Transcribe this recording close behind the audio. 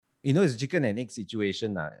it's chicken and egg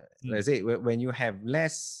situation. Let's say when you have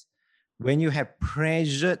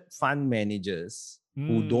pressured fund managers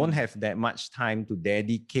who don't have that much time to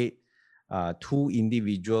dedicate to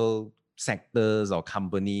individual sectors or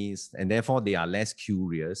companies, and therefore they are less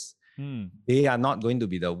curious. They are not going to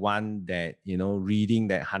be the one that, reading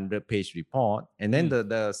that 100-page report. And then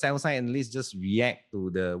the sell side analysts just react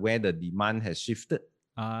to where the demand has shifted.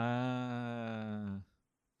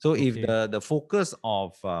 So if the focus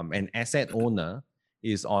of an asset owner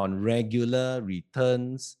is on regular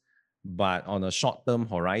returns, but on a short-term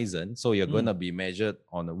horizon, so you're going to be measured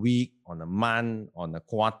on a week, on a month, on a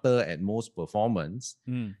quarter at most performance,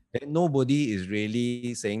 then nobody is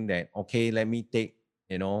really saying that, okay, let me take,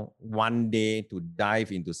 one day to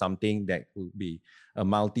dive into something that could be a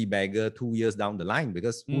multi-bagger 2 years down the line,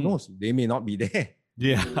 because who knows, they may not be there.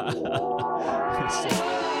 Yeah.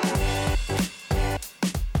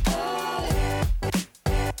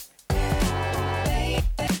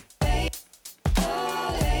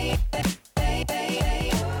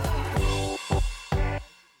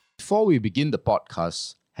 Before we begin the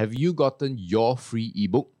podcast, have you gotten your free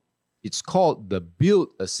ebook? It's called the Build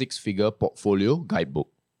a Six-Figure Portfolio Guidebook.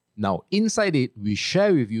 Now, inside it, we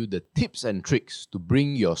share with you the tips and tricks to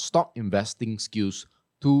bring your stock investing skills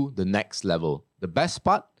to the next level. The best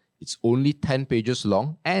part, it's only 10 pages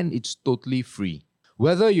long and it's totally free.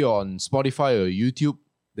 Whether you're on Spotify or YouTube,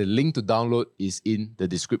 the link to download is in the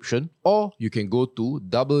description, or you can go to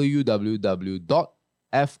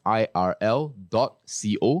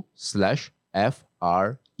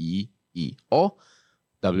www.firl.co/free or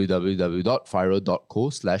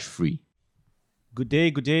www.firl.co/free. Good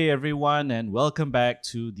day, everyone, and welcome back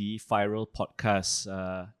to the Viral Podcast.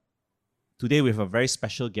 Today we have a very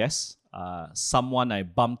special guest, someone I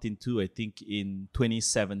bumped into, I think, in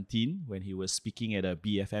 2017 when he was speaking at a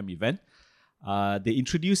BFM event. They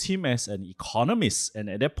introduced him as an economist, and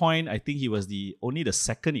at that point, I think he was only the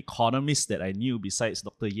second economist that I knew besides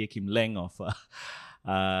Dr. Ye Kim Leng of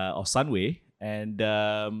Sunway. And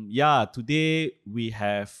today we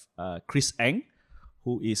have Chris Eng,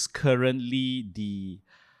 who is currently the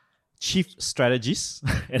chief strategist,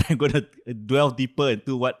 and I'm going to delve deeper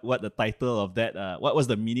into what the title of that, what was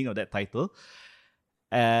the meaning of that title.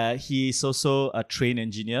 He is also a trained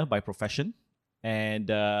engineer by profession, and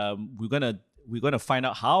we're gonna find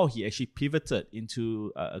out how he actually pivoted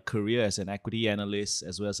into a career as an equity analyst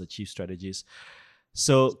as well as a chief strategist.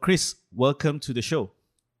 So, Chris, welcome to the show.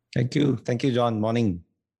 Thank you, John. Morning.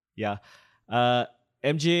 Yeah,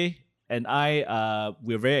 MJ and I,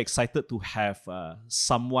 we're very excited to have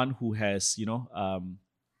someone who has, been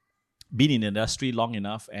in the industry long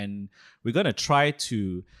enough, and we're gonna try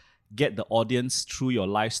to get the audience through your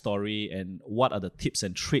life story and what are the tips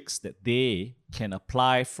and tricks that they can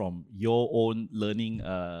apply from your own learning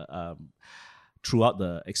throughout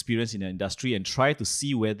the experience in the industry, and try to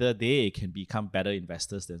see whether they can become better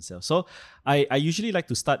investors themselves. So I usually like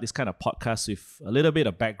to start this kind of podcast with a little bit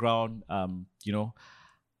of background.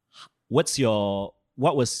 Why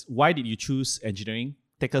did you choose engineering?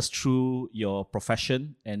 Take us through your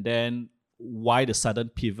profession, and then why the sudden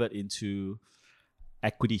pivot into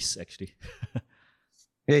equities, actually.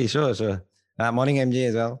 Hey, sure. Morning, MJ,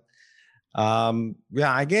 as well.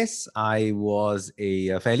 I guess I was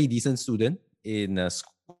a fairly decent student in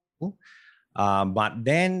school. But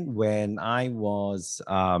then when I was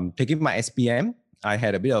taking my SPM, I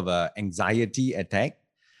had a bit of an anxiety attack.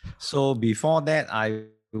 So before that, I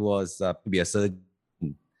was to be a surgeon.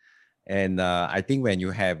 And I think when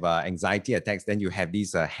you have anxiety attacks, then you have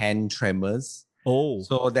these hand tremors. Oh.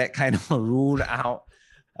 So that kind of ruled out.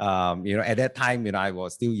 At that time, I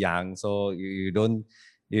was still young, so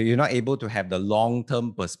you're not able to have the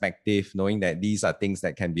long-term perspective, knowing that these are things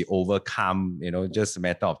that can be overcome, just a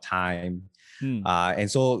matter of time. And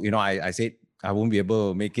so, I said I won't be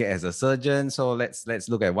able to make it as a surgeon, so let's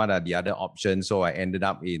look at what are the other options. So I ended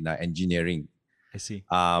up in engineering. I see.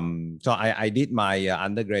 So I did my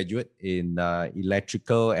undergraduate in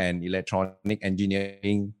electrical and electronic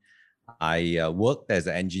engineering. I worked as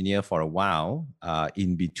an engineer for a while,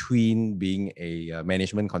 in between being a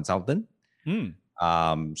management consultant.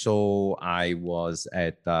 So I was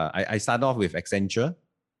I started off with Accenture.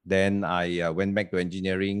 Then I went back to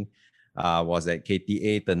engineering, was at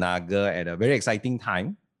KTA Tenaga at a very exciting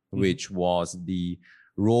time, which was the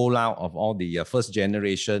rollout of all the first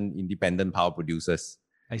generation independent power producers.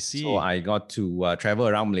 I see. So I got to travel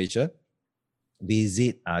around Malaysia,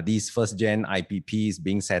 visit these first gen IPPs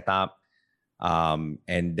being set up.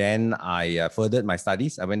 And then I furthered my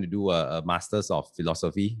studies. I went to do a master's of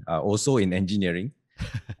philosophy, also in engineering.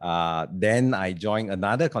 Then I joined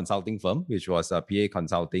another consulting firm, which was PA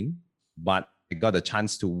Consulting, but I got a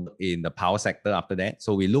chance to work in the power sector after that.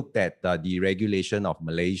 So we looked at the deregulation of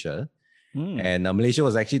Malaysia. And Malaysia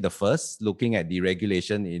was actually the first looking at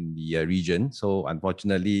deregulation in the region. So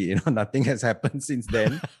unfortunately, nothing has happened since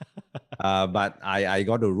then. But I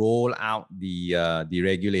got to roll out the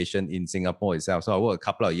deregulation in Singapore itself. So I worked a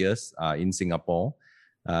couple of years in Singapore,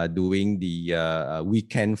 doing the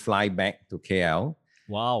weekend fly back to KL.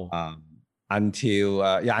 Wow.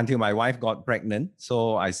 Until my wife got pregnant.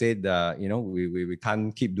 So I said, we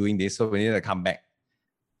can't keep doing this. So we need to come back.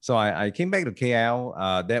 So I came back to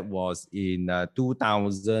KL. That was in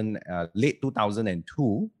 2000, late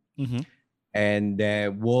 2002. And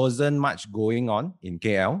there wasn't much going on in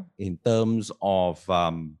KL in terms of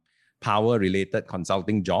power-related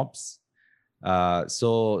consulting jobs.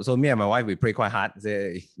 So me and my wife, we pray quite hard.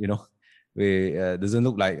 Say, we doesn't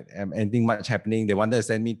look like anything much happening. They wanted to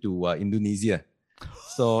send me to Indonesia.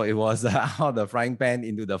 So it was out of the frying pan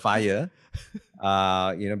into the fire.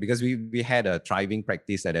 Because we had a thriving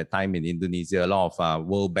practice at that time in Indonesia, a lot of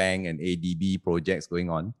World Bank and ADB projects going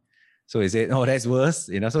on. So we said, oh, that's worse.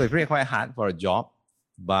 So we prayed quite hard for a job.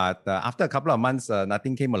 But after a couple of months,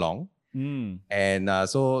 nothing came along. And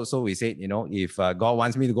so we said, if God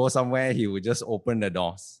wants me to go somewhere, he would just open the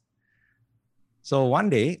doors. So one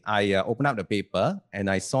day, I opened up the paper and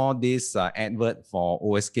I saw this advert for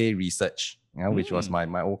OSK Research, which was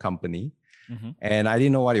my old company. And I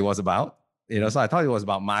didn't know what it was about. So I thought it was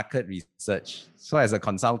about market research. So as a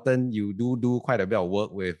consultant, you do quite a bit of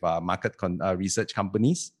work with market research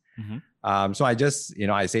companies. So I just,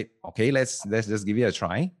 I said, okay, let's just give it a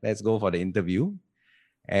try. Let's go for the interview.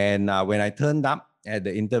 And when I turned up at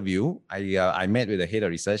the interview, I met with the head of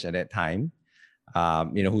research at that time,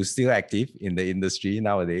 who's still active in the industry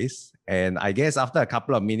nowadays. And I guess after a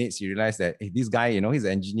couple of minutes, you realize that this guy, he's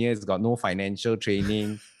an engineer, he's got no financial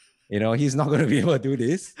training. He's not going to be able to do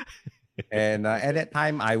this. And at that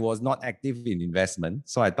time, I was not active in investment.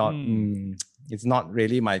 So I thought, it's not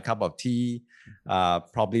really my cup of tea,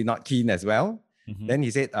 probably not keen as well. Then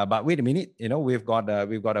he said, but wait a minute, we've got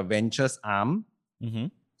a ventures arm.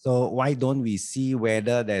 So why don't we see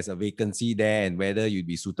whether there's a vacancy there and whether you'd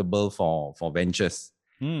be suitable for ventures?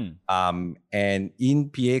 And in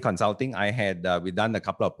PA Consulting, I had we done a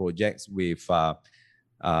couple of projects with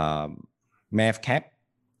MAVCAP.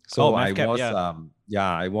 So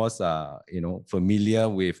I was familiar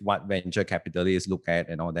with what venture capitalists look at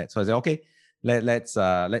and all that. So I said, okay, let's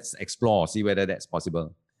explore, see whether that's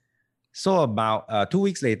possible. So about 2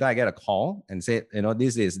 weeks later, I get a call and said,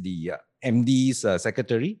 this is the MD's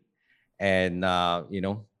secretary, and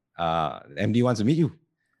MD wants to meet you.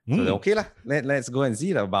 So I said, okay lah, let's go and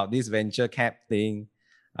see about this venture cap thing.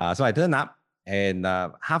 So I turned up, and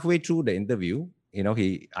halfway through the interview,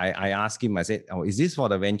 I asked him, I said, oh, is this for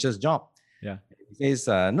the ventures job? Yeah. He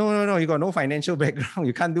says, no, you got no financial background.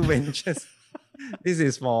 You can't do ventures. This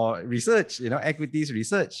is for research, equities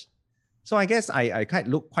research. So I guess I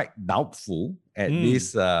look quite doubtful at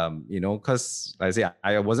this, because like I say,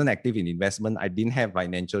 I wasn't active in investment. I didn't have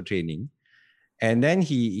financial training. And then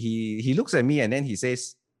he looks at me and then he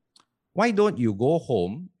says, why don't you go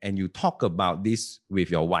home and you talk about this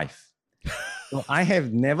with your wife? So I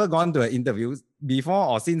have never gone to an interview before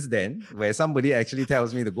or since then where somebody actually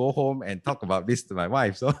tells me to go home and talk about this to my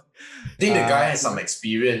wife. So I think the guy has some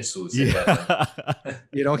experience to say that.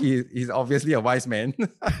 He's obviously a wise man.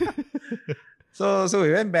 So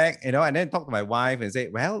we went back, and then talked to my wife and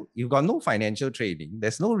said, well, you've got no financial training.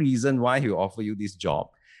 There's no reason why he'll offer you this job.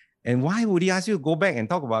 And why would he ask you to go back and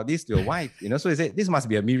talk about this to your wife? So he said, this must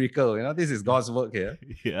be a miracle. This is God's work here.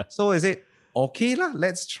 Yeah. So he said, okay lah,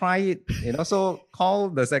 let's try it. So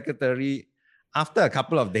called the secretary after a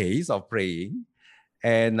couple of days of praying,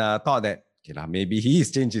 and thought that, okay lah, maybe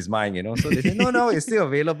he's changed his mind. So they said, no, it's still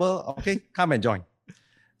available. Okay, come and join.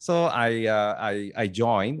 So I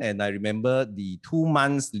joined, and I remember the 2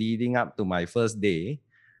 months leading up to my first day.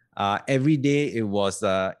 Every day it was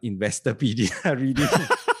Investopedia reading,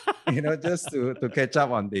 just to catch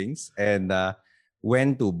up on things, and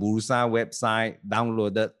went to Bursa website,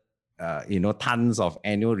 downloaded tons of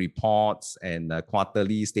annual reports and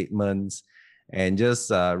quarterly statements, and just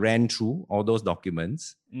ran through all those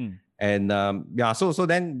documents. And so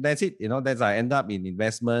then that's it. That's I end up in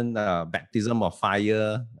investment, baptism of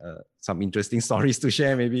fire, some interesting stories to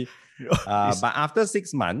share maybe. But after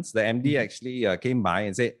 6 months, the MD actually came by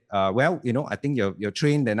and said, well, I think you're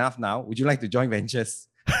trained enough now. Would you like to join ventures?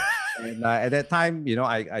 And at that time,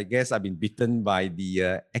 I guess I've been bitten by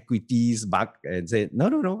the equities bug and said,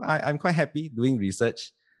 no, I'm quite happy doing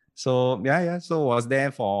research. So so was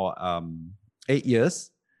there for 8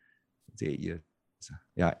 years. It's 8 years.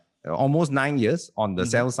 Yeah, almost 9 years on the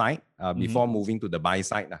sell side before moving to the buy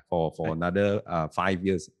side for another 5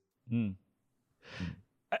 years.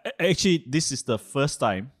 Actually, this is the first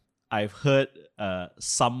time I've heard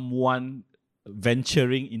someone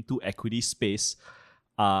venturing into equity space,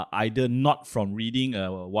 either not from reading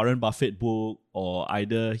a Warren Buffett book, or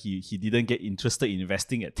either he didn't get interested in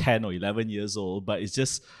investing at 10 or 11 years old, but it's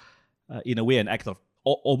just in a way an act of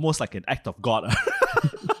almost like an act of God.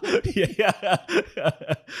 Yeah.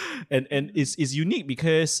 And it's unique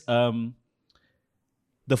because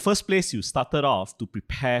the first place you started off to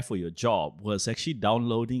prepare for your job was actually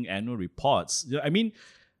downloading annual reports. I mean,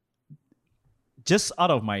 just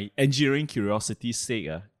out of my engineering curiosity's sake,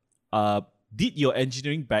 did your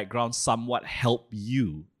engineering background somewhat help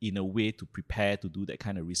you in a way to prepare to do that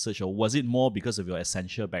kind of research, or was it more because of your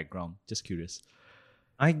essential background? Just curious.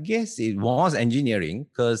 I guess it was engineering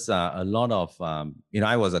because a lot of,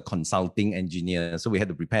 I was a consulting engineer, so we had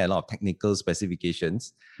to prepare a lot of technical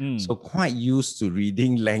specifications. So quite used to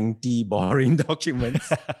reading lengthy, boring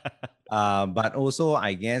documents. But also,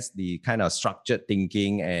 I guess the kind of structured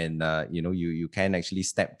thinking and, you can actually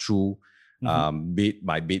step through bit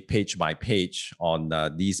by bit, page by page on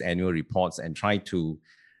these annual reports and try to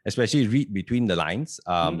especially read between the lines.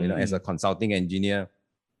 As a consulting engineer,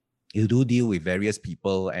 you do deal with various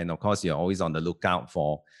people, and of course, you're always on the lookout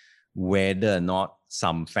for whether or not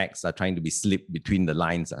some facts are trying to be slipped between the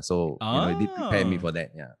lines. So, it did prepare me for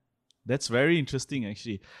that. Yeah. That's very interesting,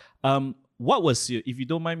 actually. What was if you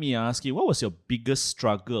don't mind me asking, what was your biggest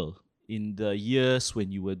struggle in the years when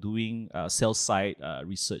you were doing sell side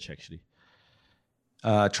research, actually?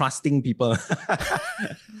 Trusting people.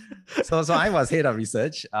 So I was head of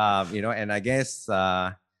research, and I guess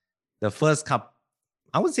the first couple,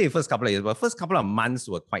 I wouldn't say first couple of years, but first couple of months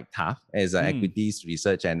were quite tough as an equities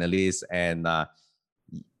research analyst. And, I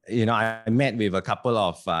met with a couple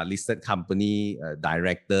of listed company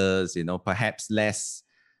directors, perhaps less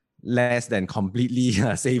than completely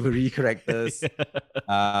savory characters. So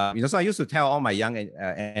I used to tell all my young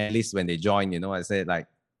analysts when they join, I said like,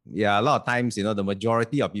 yeah, a lot of times, the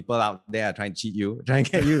majority of people out there are trying to cheat you, trying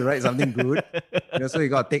to get you to write something good. So you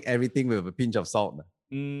got to take everything with a pinch of salt.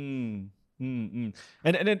 And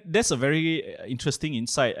that's a very interesting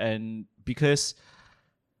insight, and because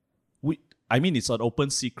it's an open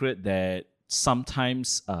secret that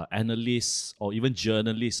sometimes analysts or even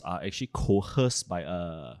journalists are actually coerced by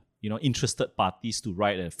interested parties to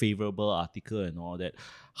write a favorable article and all that.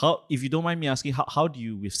 How, if you don't mind me asking, how do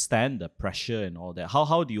you withstand the pressure and all that?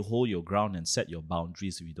 How do you hold your ground and set your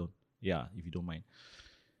boundaries if you don't mind?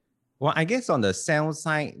 Well, I guess on the sales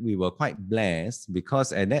side, we were quite blessed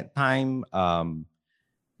because at that time,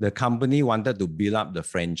 the company wanted to build up the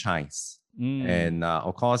franchise. And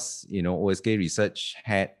of course, OSK Research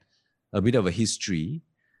had a bit of a history.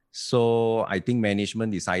 So I think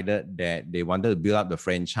management decided that they wanted to build up the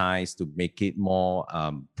franchise to make it more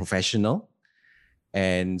professional.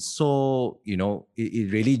 And so,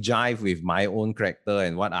 it really jived with my own character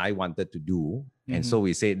and what I wanted to do. And so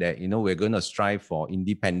we said that, we're going to strive for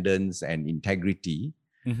independence and integrity.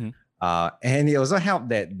 And it also helped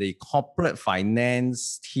that the corporate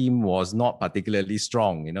finance team was not particularly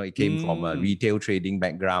strong. It came from a retail trading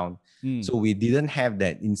background. So we didn't have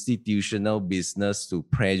that institutional business to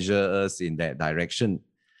pressure us in that direction.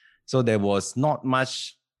 So there was not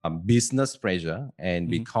much business pressure. And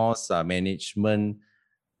because management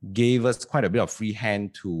gave us quite a bit of free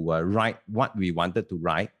hand to write what we wanted to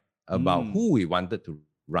write about who we wanted to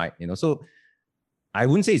write, so I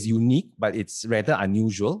wouldn't say it's unique, but it's rather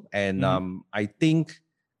unusual. And I think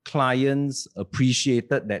clients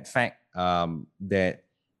appreciated that fact that,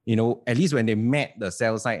 at least when they met the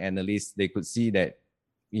sell side analysts, they could see that,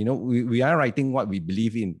 we are writing what we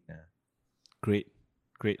believe in. Great.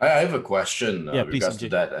 I have a question with regards to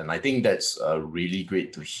that. And I think that's really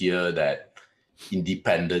great to hear that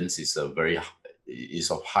independence is of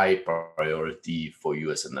high priority for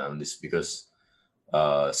you as an analyst, because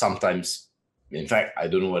sometimes, in fact, I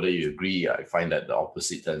don't know whether you agree, I find that the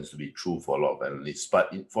opposite tends to be true for a lot of analysts.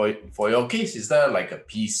 But for your case, is there like a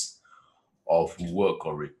piece of work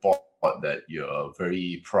or report that you're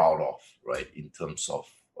very proud of, right, in terms of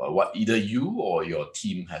what either you or your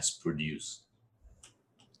team has produced?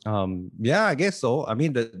 Yeah, I guess so. I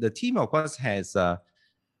mean, the team, of course, has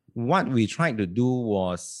what we tried to do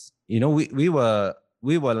was, we were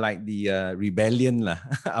like the rebellion. I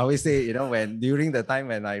always say, when during the time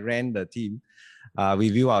when I ran the team, we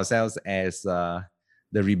view ourselves as the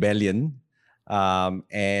rebellion.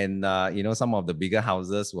 And some of the bigger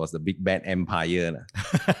houses was the big bad empire.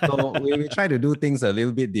 So we try to do things a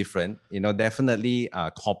little bit different. Definitely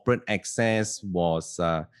corporate access was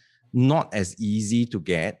not as easy to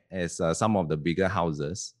get as some of the bigger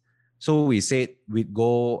houses. So we said we'd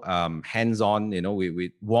go hands-on,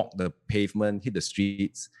 we'd walk the pavement, hit the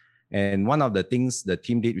streets. And one of the things the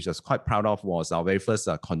team did, which I was quite proud of, was our very first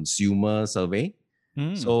consumer survey.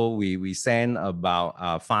 So we sent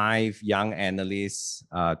about 5 young analysts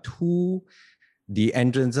to the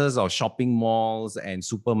entrances of shopping malls and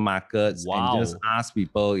supermarkets and just ask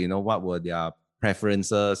people, what were their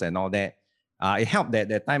preferences and all that. It helped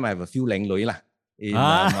that time I have a few Leng Loi in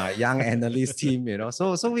my young analyst team,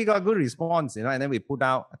 So we got a good response, and then we put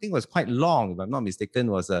out, I think it was quite long, if I'm not mistaken,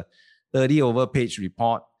 was a 30-over-page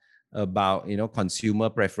report about, consumer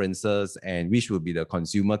preferences and which would be the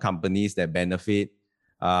consumer companies that benefit.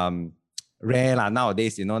 Rare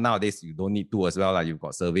nowadays, nowadays you don't need to as well. You've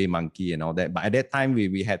got Survey Monkey and all that. But at that time,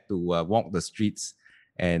 we had to walk the streets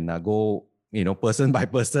and go, person by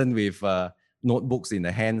person with notebooks in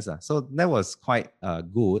the hands. So that was quite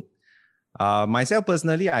good. Myself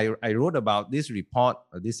personally, I wrote about this report.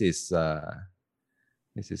 This is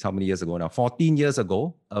how many years ago now? 14 years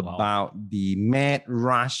ago, about the mad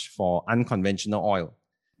rush for unconventional oil.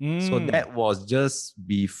 So that was just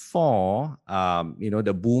before,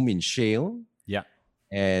 the boom in shale. Yeah.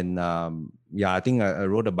 And I think I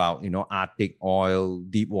wrote about, Arctic oil,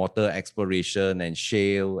 deep water exploration and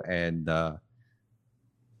shale. And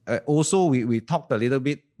also we talked a little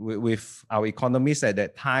bit with our economist at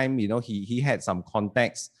that time. He had some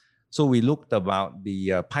contacts. So we looked about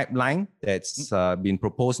the pipeline that's been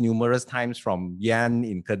proposed numerous times from Yan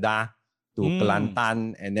in Kedah to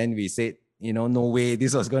Kelantan. And then we said, no way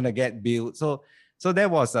this was going to get built. So that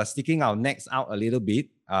was sticking our necks out a little bit,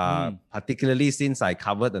 particularly since I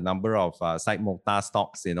covered a number of Syed Mokhtar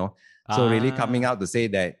stocks, So really coming out to say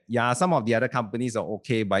that, some of the other companies are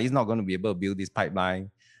okay, but he's not going to be able to build this pipeline.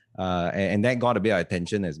 And that got a bit of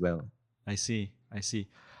attention as well. I see.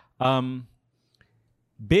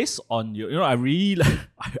 Based on your, I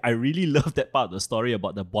really love that part of the story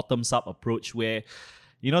about the bottoms-up approach where,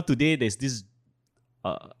 today there's this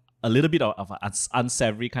a little bit of an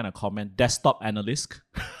unsavory kind of comment, desktop analyst.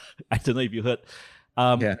 I don't know if you heard.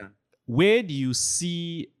 Where do you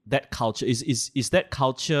see that culture? Is that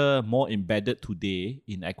culture more embedded today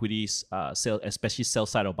in equities, especially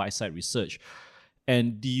sell-side or buy-side research?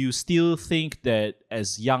 And do you still think that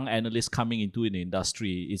as young analysts coming into an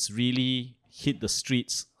industry, it's really hit the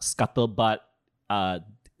streets, scuttlebutt,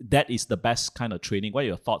 that is the best kind of training? What are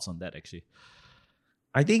your thoughts on that, actually?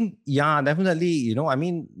 I think, definitely,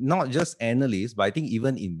 not just analysts, but I think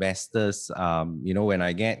even investors, when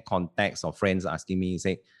I get contacts or friends asking me,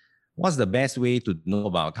 say, what's the best way to know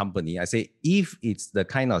about a company? I say, if it's the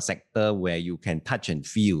kind of sector where you can touch and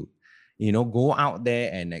feel, go out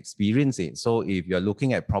there and experience it. So if you're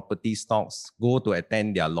looking at property stocks, go to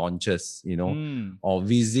attend their launches, or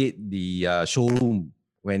visit the showroom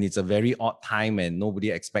when it's a very odd time and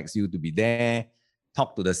nobody expects you to be there.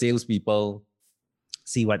 Talk to the salespeople,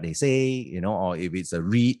 see what they say, or if it's a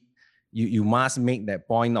REIT, you must make that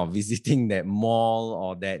point of visiting that mall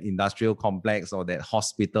or that industrial complex or that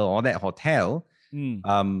hospital or that hotel.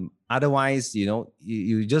 Otherwise,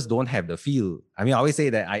 you just don't have the feel. I always say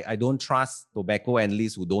that I don't trust tobacco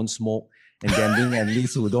analysts who don't smoke and gambling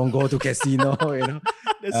analysts who don't go to casino,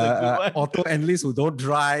 That's a good one. Auto analysts who don't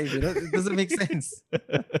drive, it doesn't make sense.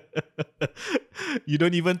 You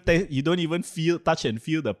don't even touch and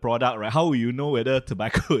feel the product, right? How will you know whether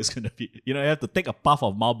tobacco is going to be, you have to take a puff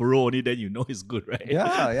of Marlboro only, then you know it's good, right?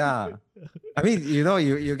 Yeah.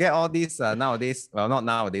 You get all these nowadays, well, not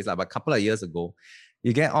nowadays, but a couple of years ago,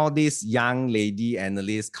 you get all these young lady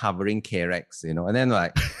analysts covering Carex, and then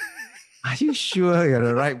like, are you sure you're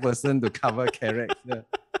the right person to cover Carex? Yeah.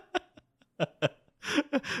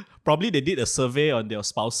 Probably they did a survey on their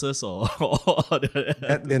spouses or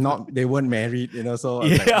they weren't married, so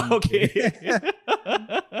okay.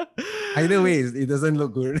 Either way, it doesn't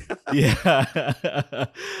look good. Yeah.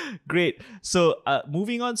 Great. So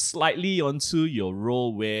moving on slightly onto your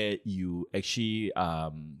role where you actually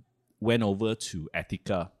went over to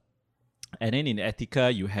Etiqa. And then in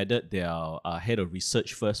Etiqa, you headed their head of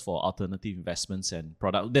research first for alternative investments and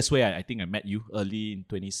product. That's where I think I met you early in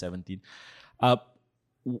 2017.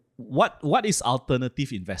 What is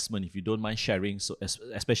alternative investment, if you don't mind sharing, so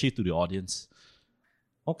especially to the audience?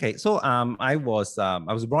 Okay, so I was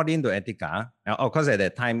brought into Etiqa. Of course, at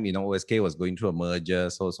that time, OSK was going through a merger,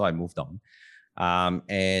 so I moved on. I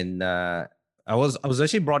was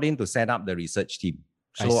actually brought in to set up the research team.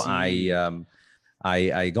 So I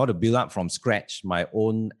I got to build up from scratch my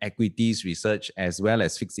own equities research as well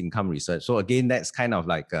as fixed income research. So again, that's kind of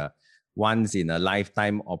like a once in a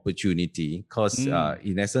lifetime opportunity because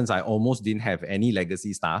in essence, I almost didn't have any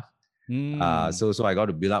legacy staff. So I got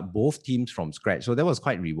to build up both teams from scratch. So that was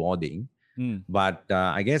quite rewarding. But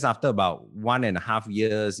I guess after about 1.5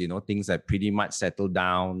 years, things had pretty much settled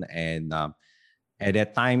down. And at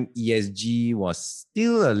that time, ESG was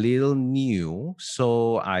still a little new.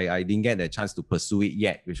 So I didn't get the chance to pursue it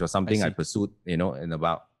yet, which was something I pursued, in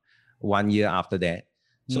about 1 year after that.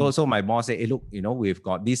 So my boss said, hey, look, we've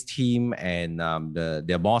got this team and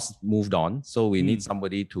their boss moved on. So we need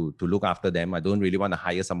somebody to look after them. I don't really want to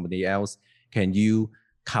hire somebody else. Can you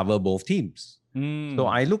cover both teams? So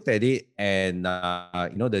I looked at it and,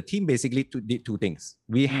 the team basically did two things.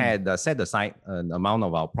 We had set aside an amount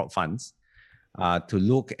of our prop funds to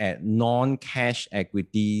look at non-cash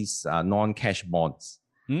equities, non-cash bonds.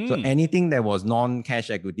 So anything that was non-cash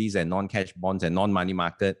equities and non-cash bonds and non-money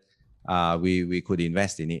market, we could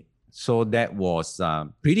invest in it. So that was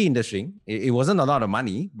pretty interesting. It wasn't a lot of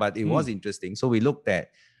money, but it was interesting. So we looked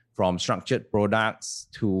at from structured products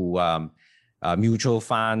to mutual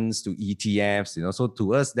funds to ETFs. So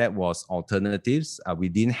to us, that was alternatives. We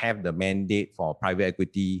didn't have the mandate for private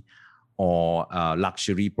equity or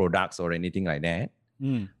luxury products or anything like that.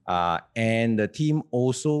 And the team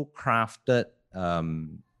also crafted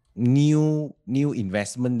new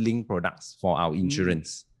investment-linked products for our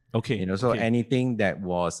insurance. Okay. So anything that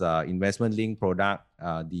was investment-linked product,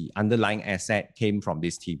 the underlying asset came from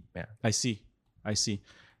this team. Yeah. I see.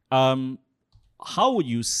 How would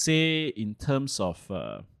you say in terms of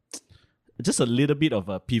just a little bit of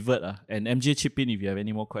a pivot, and MJ chip in if you have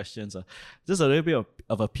any more questions. Just a little bit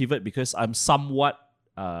of a pivot because I'm somewhat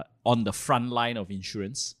on the front line of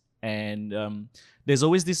insurance, and there's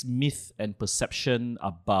always this myth and perception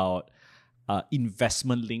about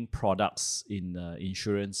investment-linked products in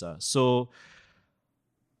insurance. So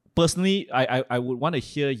personally, I would want to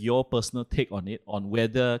hear your personal take on it, on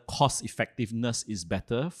whether cost effectiveness is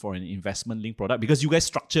better for an investment-linked product, because you guys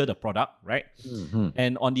structure the product, right?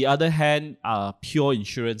 And on the other hand, pure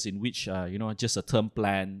insurance in which, just a term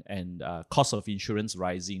plan and cost of insurance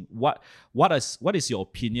rising. What is your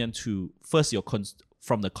opinion to, first,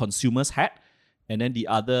 from the consumer's hat, and then the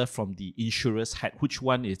other from the insurer's hat? Which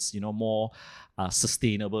one is, more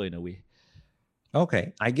sustainable in a way?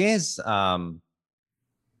 Okay. I guess...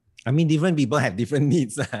 different people have different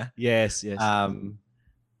needs. Yes.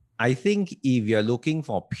 I think if you're looking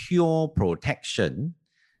for pure protection,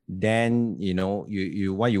 then,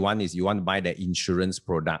 you what you want is you want to buy the insurance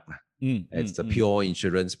product. It's a pure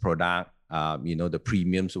insurance product. The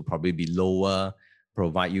premiums will probably be lower,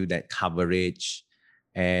 provide you that coverage.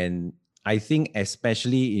 And I think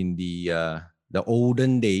especially in the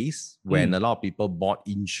olden days, when a lot of people bought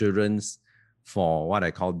insurance for what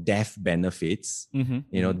I call death benefits,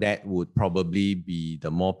 that would probably be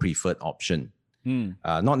the more preferred option.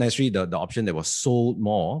 Not necessarily the option that was sold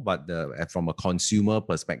more, but from a consumer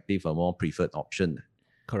perspective, a more preferred option.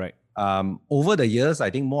 Correct. Over the years,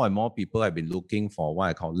 I think more and more people have been looking for what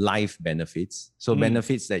I call life benefits. So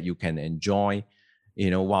benefits that you can enjoy,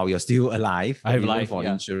 while you're still alive.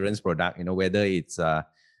 Insurance product, whether it's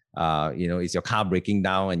is your car breaking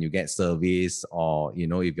down and you get service, or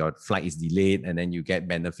if your flight is delayed and then you get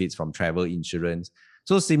benefits from travel insurance.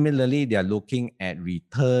 So similarly, they are looking at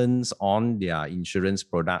returns on their insurance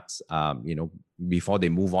products, before they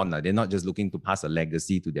move on. They're not just looking to pass a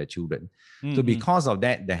legacy to their children. So because of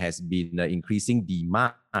that, there has been an increasing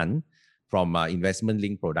demand from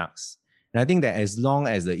investment-linked products. And I think that as long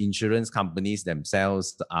as the insurance companies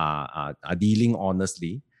themselves are dealing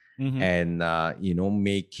honestly, and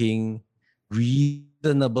making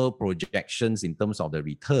reasonable projections in terms of the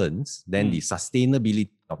returns, then the sustainability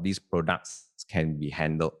of these products can be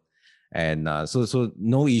handled. And so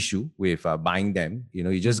no issue with buying them.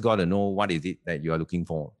 You just got to know what is it that you are looking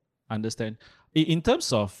for. Understand. In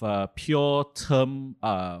terms of pure term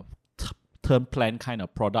plan kind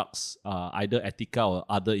of products, either Etiqa or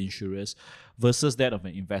other insurers, versus that of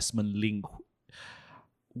an investment link,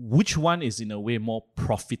 which one is in a way more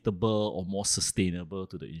profitable or more sustainable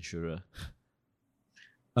to the insurer?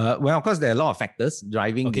 Well, of course, there are a lot of factors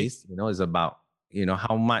driving this. It's about,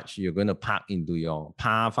 how much you're going to park into your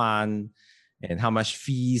PAR fund and how much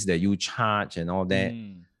fees that you charge and all that.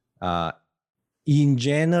 In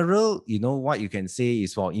general, what you can say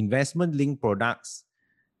is for investment-linked products,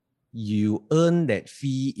 you earn that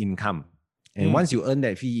fee income. And once you earn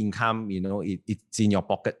that fee income, it's in your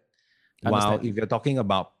pocket. While if you're talking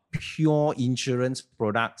about pure insurance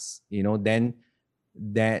products, then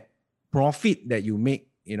that profit that you make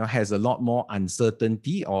has a lot more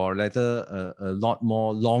uncertainty, or rather a lot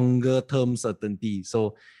more longer term certainty.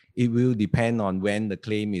 So it will depend on when the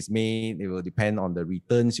claim is made. It will depend on the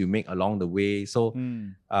returns you make along the way. So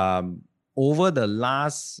over the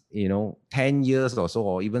last 10 years or so,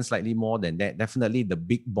 or even slightly more than that, definitely the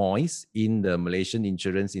big boys in the Malaysian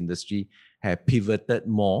insurance industry have pivoted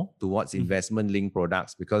more towards investment linked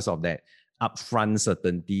products because of that upfront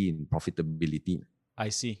certainty in profitability. I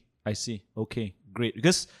see. Okay, great.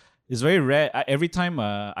 Because it's very rare. Every time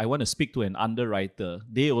I want to speak to an underwriter,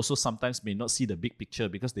 they also sometimes may not see the big picture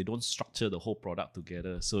because they don't structure the whole product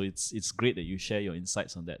together. So it's great that you share your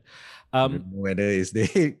insights on that. I don't know whether it's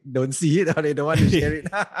they don't see it or they don't want to share it.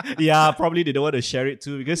 Yeah, probably they don't want to share it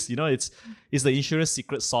too because it's the insurance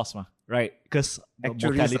secret sauce, right? Because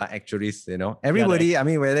actuaries are actuaries, Everybody, Yeah, I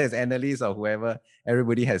mean, whether it's analysts or whoever,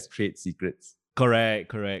 everybody has trade secrets.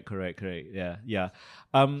 Correct. Yeah.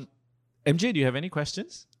 MJ, do you have any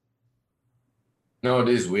questions? No,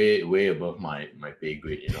 this is way above my pay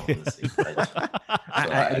grade, honestly.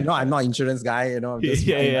 I'm not insurance guy, I'm just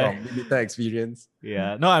from limited experience.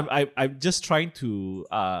 Yeah. No, I'm just trying to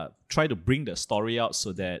bring the story out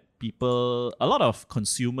so that a lot of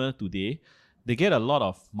consumer today, they get a lot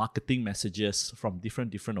of marketing messages from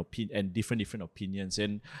different opinions,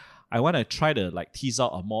 and I want to try to tease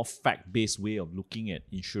out a more fact-based way of looking at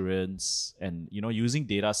insurance and using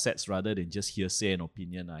data sets rather than just hearsay and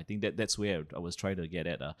opinion. I think that's where I was trying to get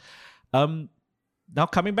at. Now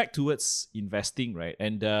coming back towards investing, right?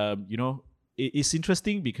 And it's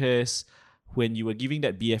interesting because when you were giving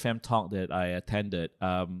that BFM talk that I attended,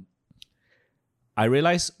 I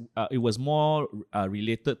realized it was more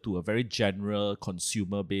related to a very general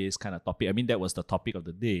consumer-based kind of topic. I mean, that was the topic of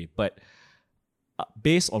the day, but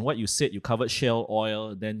based on what you said, you covered shale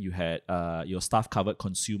oil, then you had your staff covered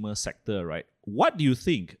consumer sector, right? What do you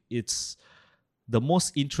think it's the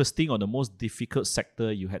most interesting or the most difficult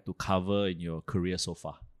sector you had to cover in your career so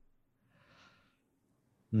far?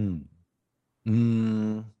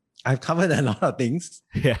 I've covered a lot of things.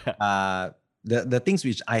 Yeah. The things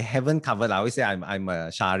which I haven't covered, I always say I'm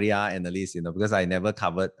a Sharia analyst, because I never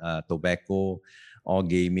covered tobacco or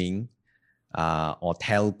gaming or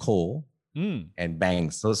telco. And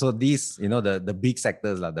banks. So these, the big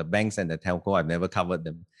sectors, like the banks and the telco, I've never covered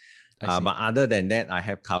them. But other than that, I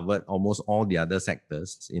have covered almost all the other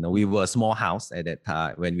sectors. We were a small house at that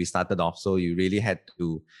time when we started off. So you really had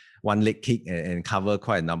to one leg kick and cover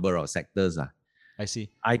quite a number of sectors. I see.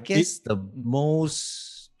 I guess the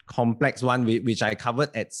most complex one, which I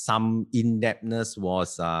covered at some in-depthness,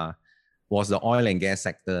 was the oil and gas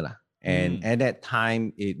sector. And at that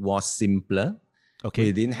time, it was simpler. Okay.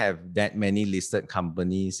 We didn't have that many listed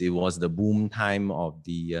companies. It was the boom time of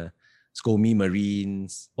the SCOMI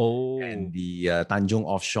Marines and the Tanjung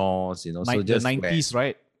Offshores, so just the 90s,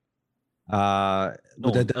 right? The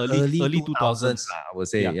early 2000s, I would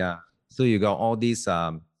say, yeah. So you got all these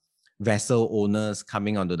vessel owners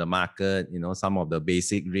coming onto the market, some of the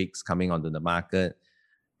basic rigs coming onto the market.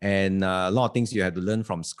 And a lot of things you had to learn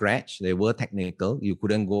from scratch. They were technical. You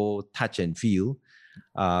couldn't go touch and feel.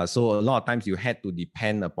 So a lot of times you had to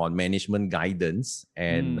depend upon management guidance.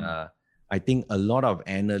 And I think a lot of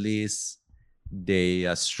analysts, they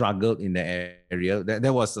struggled in the area.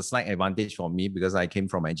 There was a slight advantage for me because I came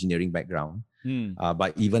from an engineering background.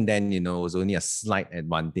 But even then, it was only a slight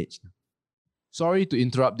advantage. Sorry to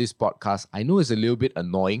interrupt this podcast. I know it's a little bit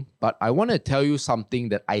annoying, but I want to tell you something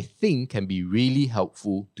that I think can be really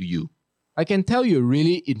helpful to you. I can tell you're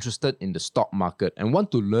really interested in the stock market and want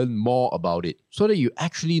to learn more about it so that you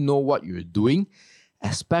actually know what you're doing,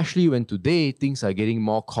 especially when today things are getting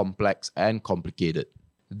more complex and complicated.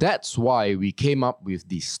 That's why we came up with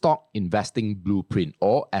the Stock Investing Blueprint,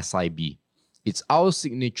 or SIB. It's our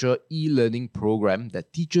signature e-learning program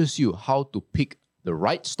that teaches you how to pick the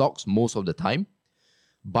right stocks most of the time,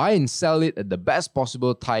 buy and sell it at the best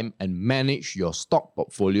possible time, and manage your stock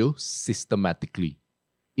portfolio systematically.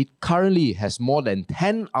 It currently has more than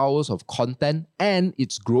 10 hours of content and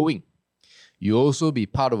it's growing. You'll also be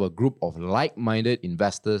part of a group of like-minded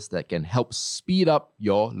investors that can help speed up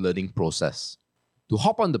your learning process. To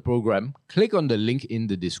hop on the program, click on the link in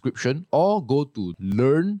the description or go to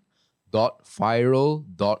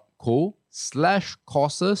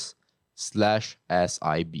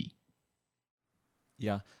learn.viral.co/courses/SIB.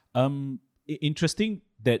 Yeah. Interesting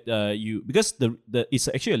that because it's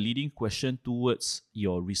actually a leading question towards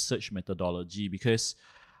your research methodology, because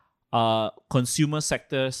consumer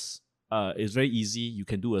sectors is very easy. You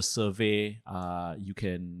can do a survey. You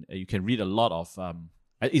can read a lot of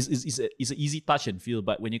it's an easy touch and feel.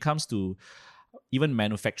 But when it comes to even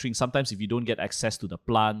manufacturing. Sometimes if you don't get access to the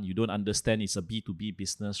plant, you don't understand it's a B2B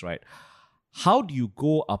business, right? How do you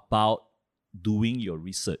go about doing your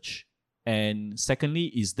research? And secondly,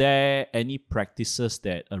 is there any practices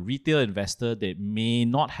that a retail investor that may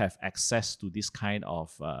not have access to this kind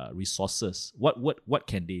of resources, what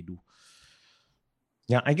can they do?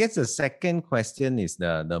 Yeah, I guess the second question is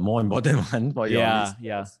the more important one for your listeners.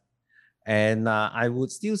 Yeah. And I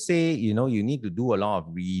would still say, you need to do a lot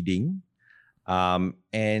of reading,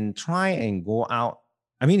 and try and go out.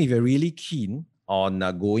 I mean, if you're really keen on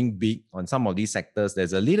going big on some of these sectors,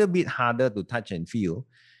 there's a little bit harder to touch and feel.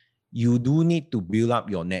 You do need to build up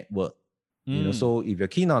your network. So if you're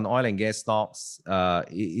keen on oil and gas stocks,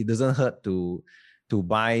 it doesn't hurt to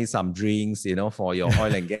buy some drinks, for your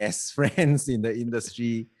oil and gas friends in the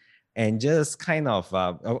industry, and just kind of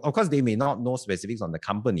course, they may not know specifics on the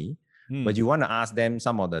company, but you want to ask them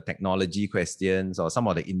some of the technology questions or some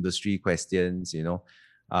of the industry questions,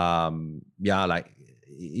 like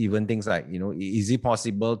even things like, is it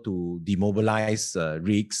possible to demobilize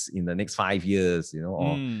rigs in the next 5 years,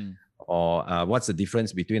 or what's the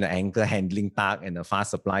difference between an anchor handling tug and a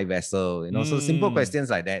fast supply vessel, so simple questions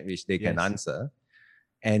like that, which they can answer.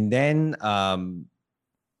 And then,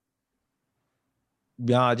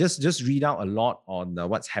 just read out a lot on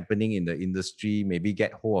what's happening in the industry, maybe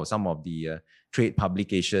get hold of some of the trade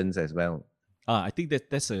publications as well. I think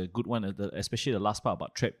that's a good one, especially the last part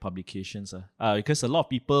about trade publications. Because a lot of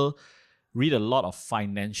people read a lot of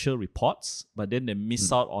financial reports, but then they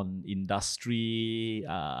miss out on industry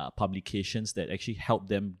publications that actually help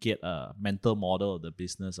them get a mental model of the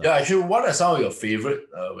business. Yeah, actually, what are some of your favorite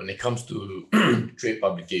when it comes to trade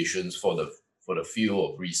publications for the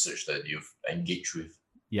field of research that you've engaged with?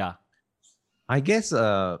 Yeah. I guess,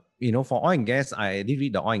 for oil and gas, I did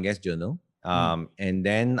read the Oil and Gas Journal. And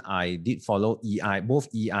then I did follow both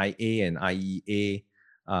EIA and IEA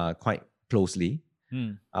quite closely.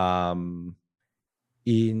 I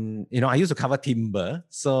used to cover timber,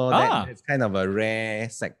 so that's kind of a rare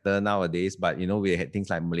sector nowadays. But we had things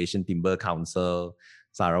like Malaysian Timber Council,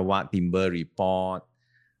 Sarawak Timber Report,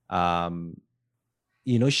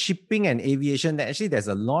 shipping and aviation. Actually, there's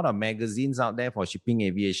a lot of magazines out there for shipping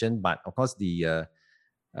aviation, but of course the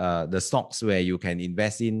stocks where you can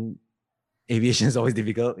invest in aviation is always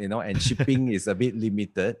difficult, and shipping is a bit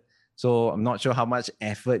limited. So I'm not sure how much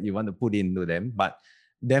effort you want to put into them, but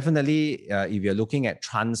definitely if you're looking at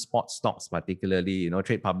transport stocks particularly,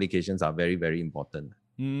 trade publications are very, very important.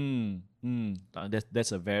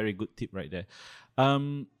 That's a very good tip right there.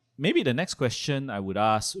 Maybe the next question I would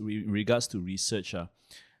ask in regards to research,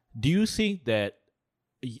 do you think that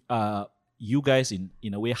you guys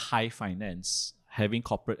in a way high finance, having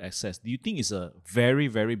corporate access, do you think is a very,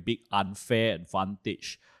 very big unfair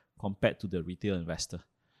advantage compared to the retail investor?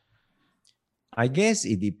 I guess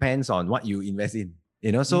it depends on what you invest in.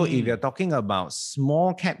 So if you're talking about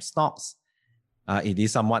small cap stocks, it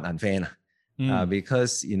is somewhat unfair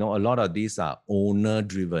because a lot of these are owner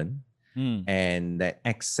driven, and that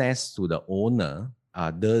access to the owner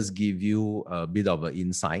does give you a bit of an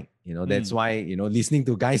insight. That's why listening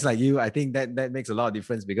to guys like you, I think that makes a lot of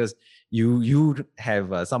difference, because you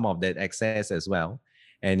have some of that access as well.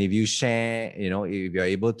 And if you share, if you're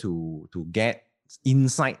able to get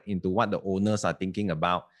insight into what the owners are thinking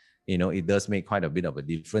about, it does make quite a bit of a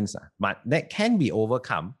difference. But that can be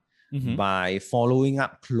overcome by following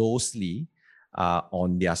up closely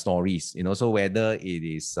on their stories. So whether it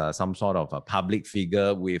is some sort of a public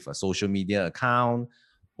figure with a social media account,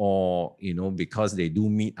 or because they do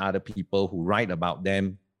meet other people who write about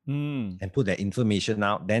them and put their information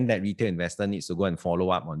out, then that retail investor needs to go and follow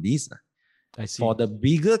up on these. I see. For the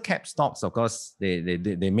bigger cap stocks, of course, they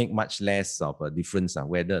make much less of a difference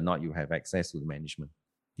whether or not you have access to the management.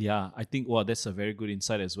 Yeah, I think that's a very good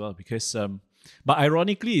insight as well, because but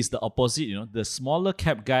ironically it's the opposite. The smaller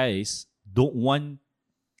cap guys don't want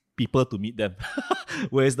people to meet them,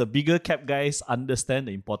 whereas the bigger cap guys understand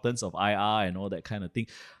the importance of IR and all that kind of thing.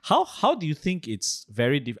 How do you think it's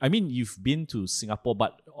very different? I mean, you've been to Singapore,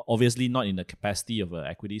 but obviously not in the capacity of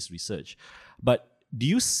equities research. But do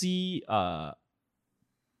you see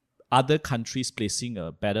other countries placing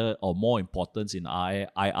a better or more importance in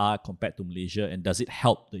IR compared to Malaysia, and does it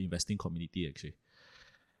help the investing community actually?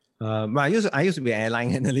 Well, I used to be an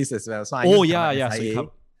airline analyst as well.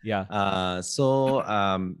 So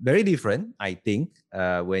very different, I think,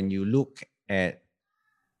 when you look at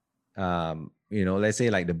let's say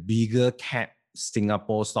like the bigger cap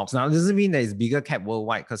Singapore stocks. Now, it doesn't mean that it's bigger cap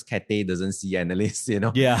worldwide, because Cathay doesn't see analysts,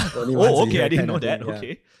 Yeah. Okay, I didn't know that.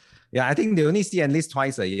 Okay. Yeah, I think they only see analysts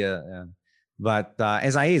twice a year. Yeah. But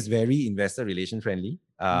SIA is very investor relation friendly.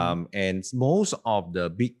 And most of the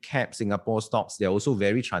big cap Singapore stocks, they're also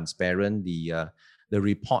very transparent. The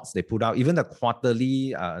reports they put out, even the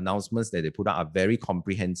quarterly announcements that they put out, are very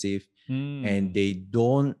comprehensive. And they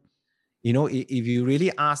don't, if you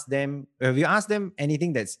really ask them, if you ask them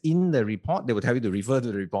anything that's in the report, they will tell you to refer to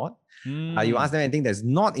the report. You ask them anything that's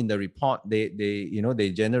not in the report,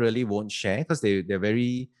 they generally won't share, because they're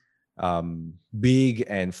very big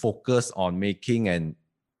and focused on making and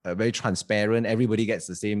very transparent. Everybody gets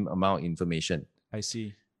the same amount of information. I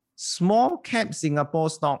see. Small cap Singapore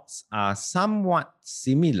stocks are somewhat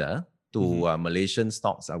similar to Malaysian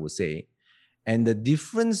stocks, I would say. And the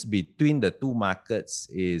difference between the two markets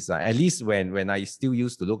is, at least when I still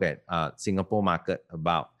used to look at Singapore market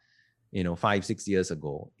about 5-6 years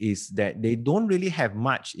ago, is that they don't really have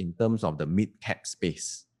much in terms of the mid cap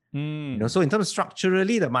space. So in terms of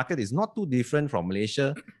structurally, the market is not too different from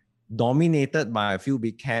Malaysia, dominated by a few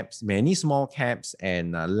big caps, many small caps,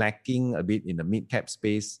 and lacking a bit in the mid cap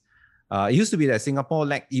space. It used to be that Singapore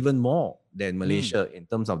lacked even more than Malaysia in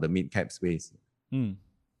terms of the mid cap space.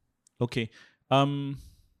 Okay. Do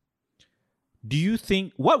you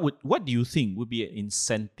think what do you think would be an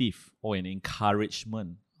incentive or an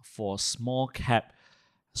encouragement for small cap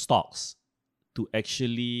stocks to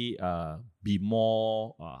actually be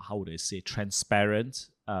more, how would I say, transparent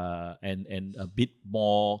and a bit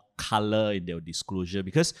more color in their disclosure?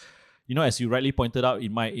 Because, as you rightly pointed out,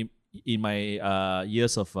 in my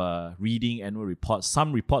years of reading annual reports,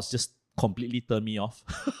 some reports just completely turn me off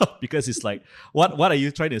because it's like, what are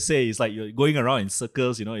you trying to say? It's like you're going around in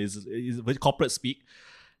circles, is very corporate speak.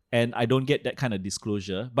 And I don't get that kind of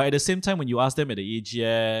disclosure. But at the same time, when you ask them at the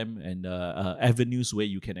AGM and avenues where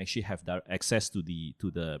you can actually have access to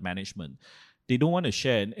the management, they don't want to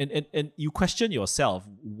share. And you question yourself,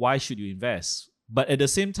 why should you invest? But at the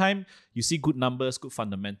same time, you see good numbers, good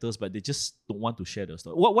fundamentals, but they just don't want to share those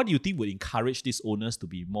stuff. What do you think would encourage these owners to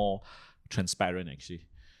be more transparent, actually?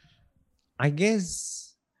 I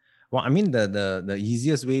guess, well, I mean, the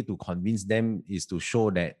easiest way to convince them is to show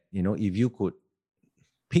that, if you could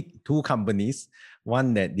pick two companies,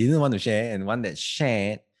 one that didn't want to share and one that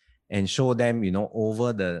shared, and show them,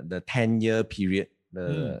 over the 10-year period,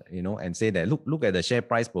 and say that, look at the share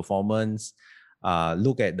price performance,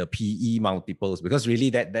 look at the PE multiples, because really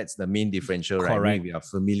that's the main differential, right? I mean, if you are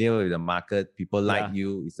familiar with the market, people like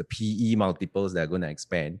you, it's the PE multiples that are going to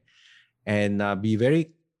expand, and be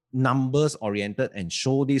very numbers oriented and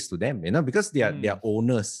show this to them, because they are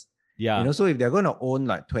owners. Yeah. So if they're going to own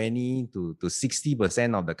like 20 to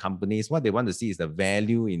 60% of the companies, what they want to see is the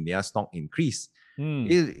value in their stock increase.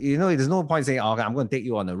 There's no point saying, okay, I'm going to take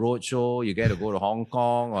you on a road show. You get to go to Hong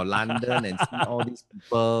Kong or London and see all these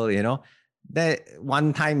people, That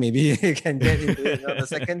one time maybe you can get into it. The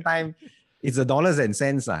second time, it's the dollars and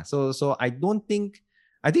cents. So I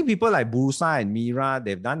think people like Bursa and Mira,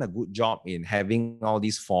 they've done a good job in having all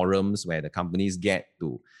these forums where the companies get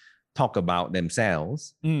to talk about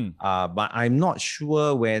themselves. But I'm not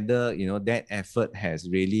sure whether, that effort has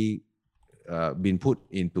really been put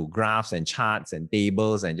into graphs and charts and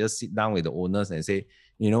tables and just sit down with the owners and say,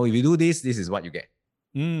 if you do this, this is what you get.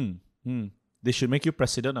 They should make you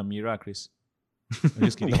president of Mira, Chris. I'm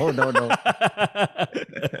just kidding. No.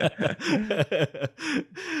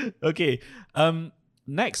 Okay.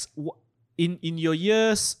 Next, in your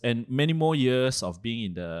years and many more years of being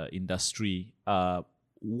in the industry,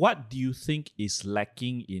 what do you think is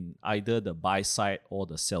lacking in either the buy side or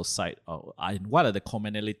the sell side? And what are the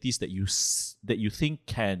commonalities that you think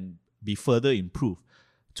can be further improved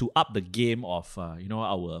to up the game of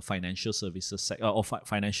our financial services sector or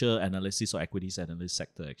financial analysis or equities analysis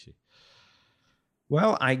sector, actually?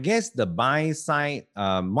 Well, I guess the buy side,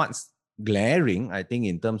 what's glaring, I think,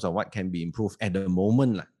 in terms of what can be improved at the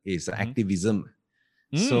moment is activism.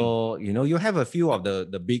 So, you have a few of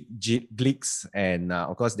the big GLICs, and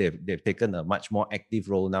of course, they've taken a much more active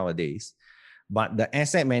role nowadays. But the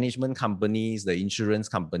asset management companies, the insurance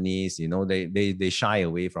companies, they shy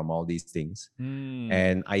away from all these things.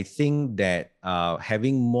 And I think that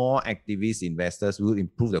having more activist investors will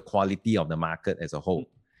improve the quality of the market as a whole.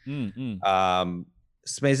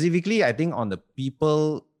 Specifically, I think on the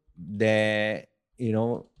people there,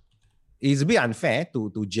 it's a bit unfair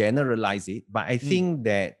to generalize it, but I think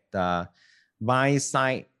that buy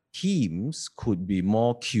side teams could be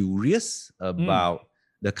more curious about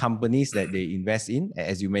the companies that they invest in.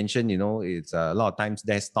 As you mentioned, it's a lot of times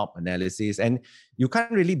desktop analysis, and you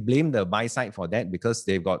can't really blame the buy side for that because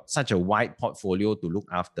they've got such a wide portfolio to look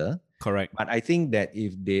after. Correct. But I think that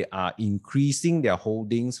if they are increasing their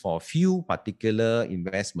holdings for a few particular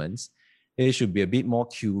investments they should be a bit more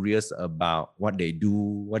curious about what they do,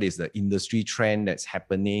 what is the industry trend that's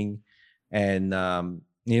happening. And,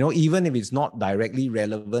 even if it's not directly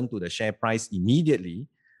relevant to the share price immediately,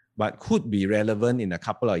 but could be relevant in a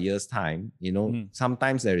couple of years' time,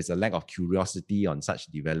 sometimes there is a lack of curiosity on such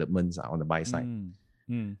developments on the buy side.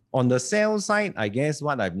 On the sell side, I guess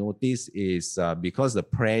what I've noticed is because the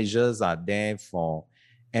pressures are there for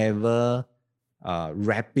ever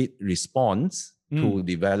rapid response to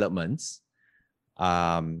developments,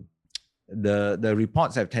 the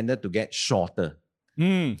reports have tended to get shorter.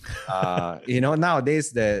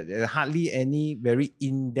 Nowadays there are hardly any very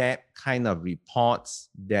in-depth kind of reports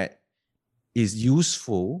that is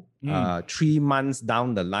useful 3 months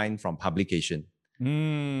down the line from publication.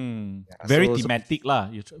 Very thematic lah.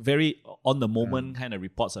 Very on the moment kind of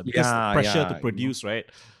reports because pressure to produce, right?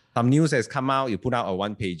 Some news has come out, you put out a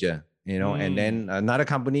 1-pager, and then another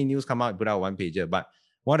company news come out, you put out a 1-pager. But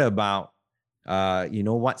what about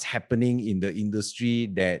what's happening in the industry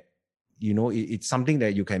that it's something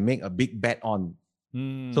that you can make a big bet on.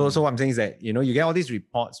 So what I'm saying is that you get all these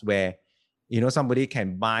reports where somebody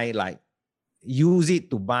can use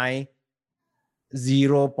it to buy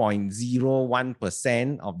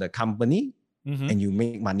 0.01% of the company, and you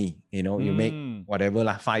make money. You make whatever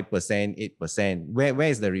 5%, 8%. Where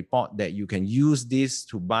is the report that you can use this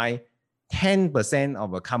to buy 10%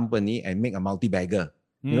 of a company and make a multi-bagger?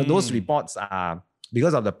 Those reports are,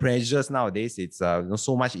 because of the pressures nowadays, it's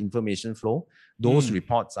so much information flow. Those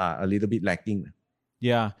reports are a little bit lacking.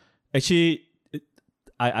 Yeah, actually,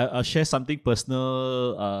 I'll share something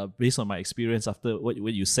personal based on my experience after what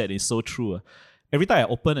you said is so true. Every time I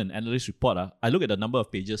open an analyst report, I look at the number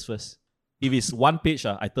of pages first. If it's 1 page,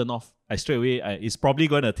 I turn off. I straight away, it's probably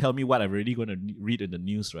going to tell me what I'm really going to read in the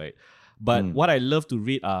news, right? But what I love to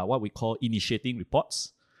read are what we call initiating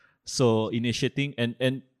reports. So initiating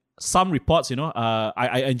and some reports,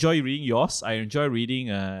 I enjoy reading yours. I enjoy reading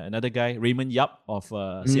another guy, Raymond Yap of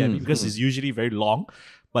CIB, because it's usually very long.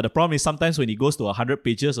 But the problem is sometimes when it goes to 100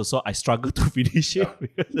 pages or so, I struggle to finish it.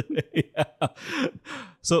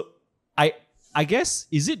 So I guess,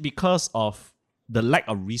 is it because of the lack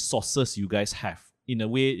of resources you guys have? In a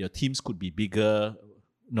way, your teams could be bigger.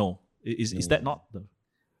 No. Is that not the...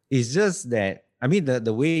 It's just that,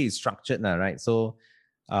 the way it's structured now, right? So,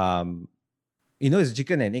 it's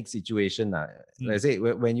chicken and egg situation. Let's say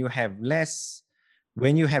when you have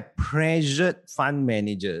pressured fund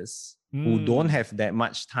managers who don't have that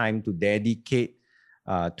much time to dedicate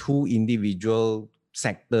to individual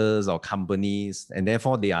sectors or companies, and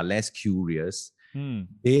therefore they are less curious.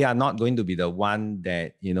 They are not going to be the one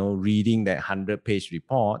that, reading that 100-page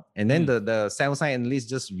report. And then the sell side analysts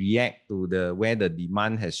just react to where the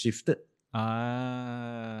demand has shifted.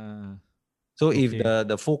 So if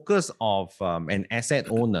the focus of an asset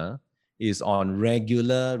owner is on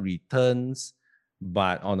regular returns,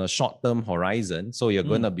 but on a short-term horizon, so you're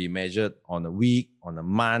going to be measured on a week, on a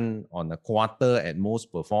month, on a quarter at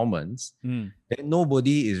most performance, then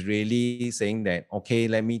nobody is really saying that, okay,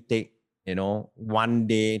 let me take 1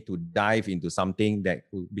 day to dive into something that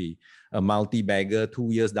could be a multi-bagger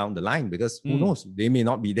 2 years down the line, because who knows, they may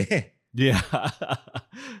not be there. Yeah,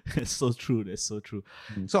 that's so true.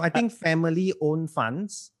 So I think family-owned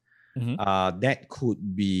funds, that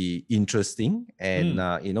could be interesting, and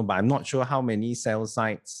but I'm not sure how many sell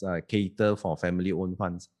sites cater for family-owned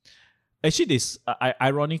funds. Actually, this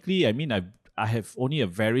ironically, I have only a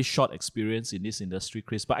very short experience in this industry,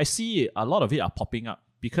 Chris, but I see a lot of it are popping up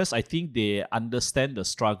because I think they understand the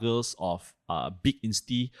struggles of big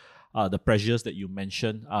insti, the pressures that you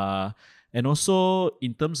mentioned, and also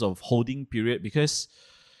in terms of holding period, because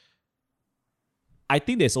I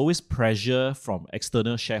think there's always pressure from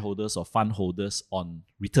external shareholders or fund holders on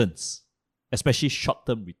returns, especially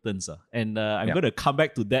short-term returns. And I'm going to come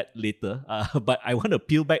back to that later, but I want to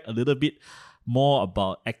peel back a little bit more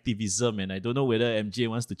about activism, and I don't know whether MJ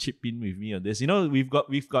wants to chip in with me on this. We've got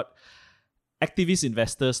activist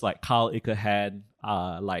investors like Carl Icahn,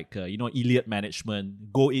 Elliott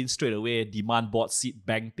Management, go in straight away, demand board seat,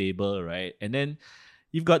 bank table, right? And then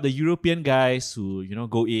you've got the European guys who,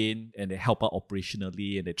 go in and they help out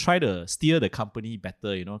operationally and they try to steer the company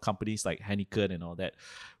better, companies like Heineken and all that.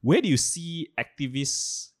 Where do you see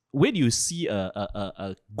activists, where do you see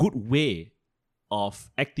a good way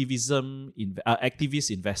of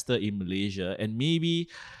activist investor in Malaysia? And maybe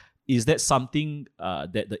is that something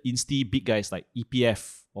that the insti big guys like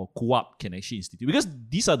EPF or KUAP can actually institute? Because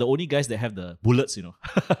these are the only guys that have the bullets, You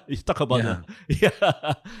talk about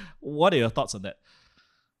Yeah. What are your thoughts on that?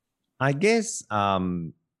 I guess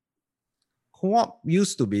co-op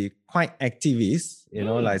used to be quite activist.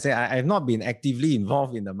 Like I say, I've not been actively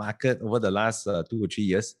involved in the market over the last 2 or 3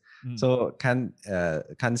 years. So can't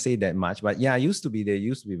say that much. But yeah, they used to be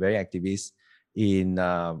very activist in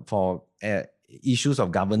for issues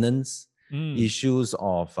of governance, issues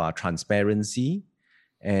of transparency.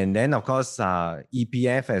 And then, of course,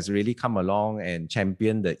 EPF has really come along and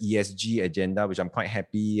championed the ESG agenda, which I'm quite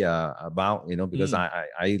happy about, because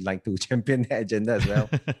I like to champion that agenda as well.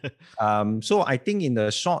 So I think in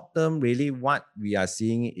the short term, really what we are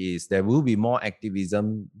seeing is there will be more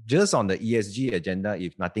activism just on the ESG agenda,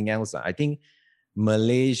 if nothing else. I think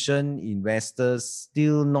Malaysian investors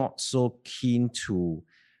still not so keen to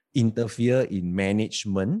interfere in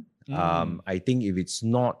management. I think if it's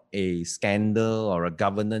not a scandal or a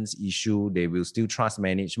governance issue, they will still trust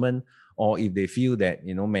management. Or if they feel that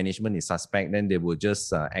management is suspect, then they will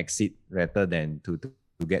just exit rather than to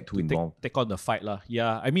get too involved. Take on the fight lah.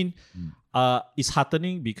 Yeah, I mean, it's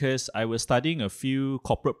heartening because I was studying a few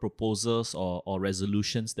corporate proposals or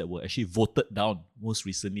resolutions that were actually voted down most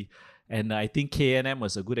recently. And I think KNM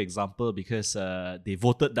was a good example because they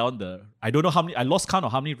voted down I don't know how many, I lost count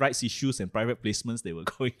of how many rights issues and private placements they were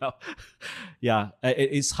going out. Yeah,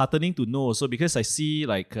 it's heartening to know also because I see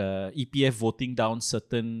like EPF voting down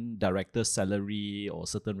certain director's salary or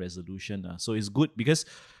certain resolution. So it's good because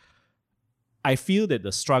I feel that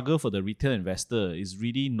the struggle for the retail investor is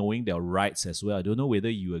really knowing their rights as well. I don't know whether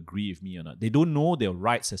you agree with me or not. They don't know their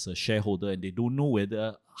rights as a shareholder and they don't know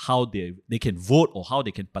how they can vote or how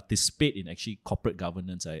they can participate in actually corporate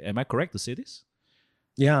governance. Am I correct to say this?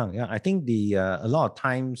 Yeah. I think a lot of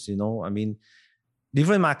times, I mean,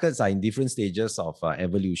 different markets are in different stages of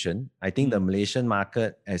evolution. I think the Malaysian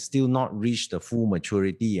market has still not reached the full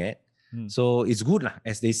maturity yet. So it's good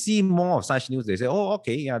as they see more of such news. They say, "Oh,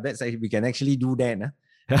 okay, yeah, we can actually do that."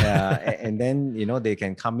 And then they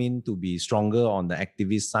can come in to be stronger on the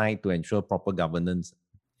activist side to ensure proper governance.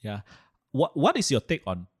 Yeah, what is your take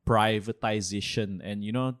on privatization? And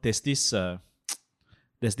there's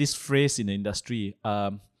this phrase in the industry,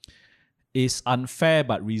 "Is unfair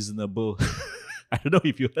but reasonable." I don't know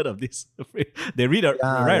if you heard of this. They read a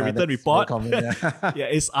written report. Common,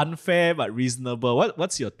 yeah, it's unfair but reasonable.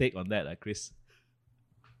 What's your take on that, Chris?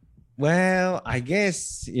 Well, I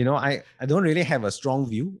guess, I don't really have a strong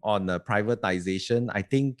view on privatization. I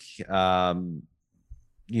think,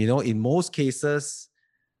 in most cases,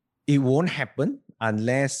 it won't happen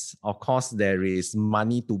unless, of course, there is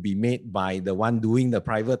money to be made by the one doing the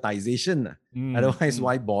privatization. Otherwise,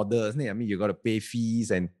 why bother? Isn't it? I mean, you got to pay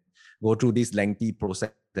fees and go through this lengthy process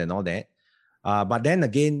and all that. But then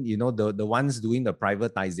again, the ones doing the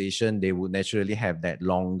privatization, they would naturally have that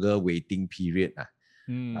longer waiting period.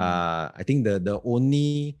 I think the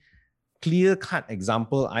only clear-cut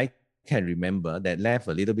example I can remember that left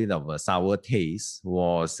a little bit of a sour taste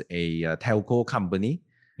was a telco company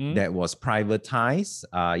that was privatized.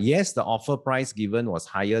 Yes, the offer price given was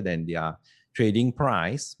higher than their trading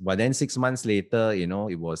price, but then 6 months later,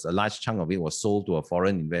 it was a large chunk of it was sold to a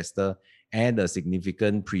foreign investor at a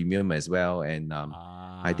significant premium as well. And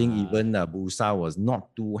I think even Bursa was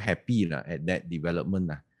not too happy at that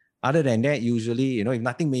development. Other than that, usually, if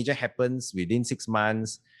nothing major happens within 6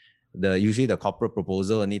 months, usually the corporate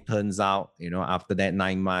proposal only turns out, after that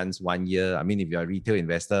 9 months, 1 year. I mean, if you're a retail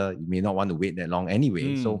investor, you may not want to wait that long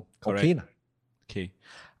anyway. So, correct. Okay.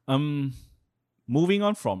 Moving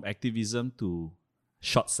on from activism to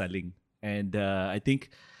short selling. And I think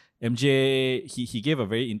MJ, he gave a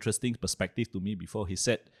very interesting perspective to me before. He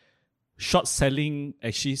said, short selling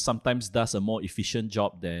actually sometimes does a more efficient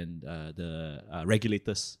job than the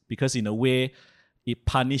regulators because in a way, it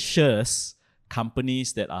punishes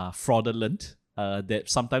companies that are fraudulent, that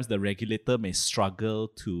sometimes the regulator may struggle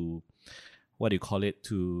to,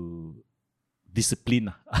 to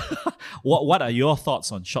discipline. What are your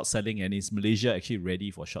thoughts on short selling, and is Malaysia actually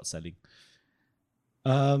ready for short selling?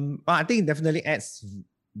 I think it definitely adds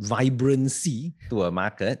vibrancy to a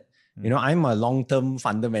market. I'm a long-term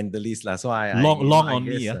fundamentalist, so long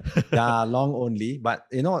only. Yeah, long only. But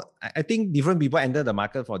I think different people enter the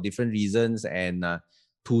market for different reasons, and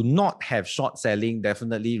to not have short selling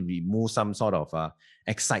definitely remove some sort of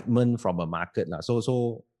excitement from a market.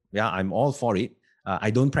 So yeah, I'm all for it.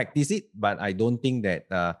 I don't practice it, but I don't think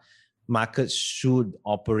that markets should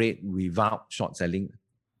operate without short selling.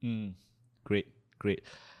 Great.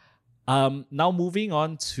 Now moving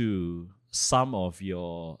on to some of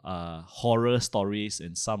your horror stories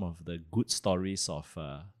and some of the good stories of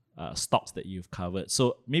stocks that you've covered.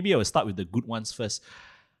 So maybe I will start with the good ones first.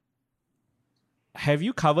 Have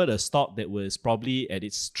you covered a stock that was probably at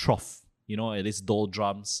its trough, at its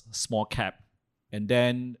doldrums, small cap, and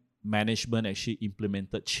then management actually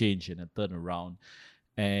implemented change and a turnaround,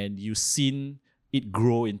 and you've seen it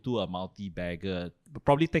grow into a multi-bagger.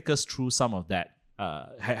 Probably take us through some of that.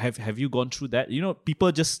 Have you gone through that?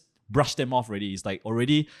 People just brush them off already. It's like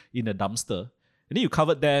already in the dumpster. And then you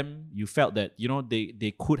covered them. You felt that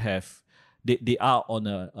they could have, they are on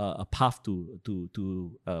a path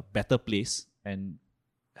to a better place. And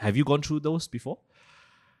have you gone through those before?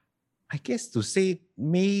 I guess to say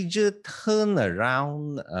major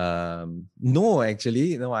turnaround, no,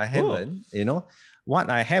 actually, no, I haven't.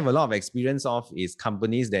 What I have a lot of experience of is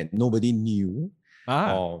companies that nobody knew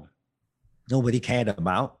or nobody cared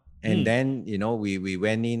about. And then, we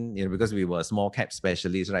went in, because we were small cap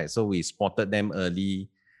specialists, right? So we spotted them early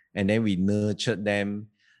and then we nurtured them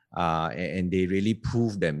and they really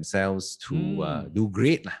proved themselves to do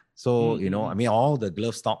great. So, all the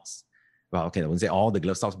glove stocks, well, okay, I won't say all the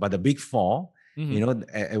glove stocks, but the big four,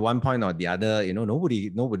 at one point or the other,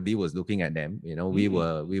 nobody was looking at them. We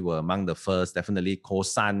were among the first. Definitely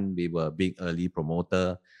Kosan, we were a big early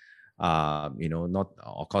promoter. Not,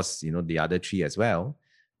 of course, the other three as well,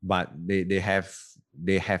 but they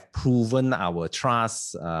have proven our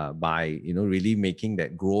trust by really making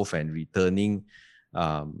that growth and returning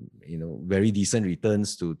very decent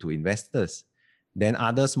returns to investors. Then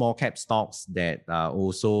other small cap stocks that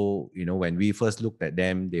also, when we first looked at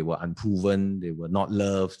them, they were unproven, they were not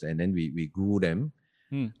loved, and then we grew them.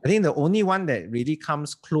 I think the only one that really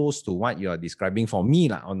comes close to what you're describing for me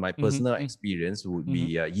on my personal experience would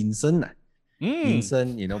be Yinsen.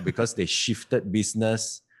 Yinsen, because they shifted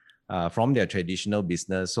business from their traditional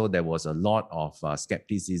business. So there was a lot of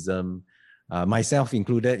skepticism, myself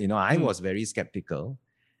included. I was very skeptical.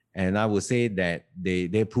 And I would say that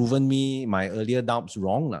they've proven me my earlier doubts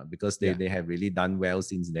wrong because they have really done well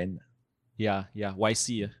since then. Yeah.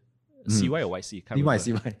 YC. CY or YC?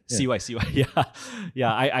 CY.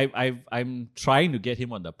 Yeah. I'm trying to get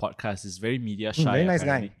him on the podcast. He's very media shy. Very nice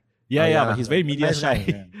apparently. guy. Yeah, but he's very media nice shy.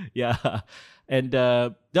 Guy, yeah. And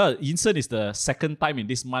Yinsen is the second time in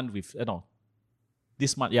this month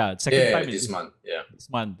this month. Yeah, second time this month. Yeah. This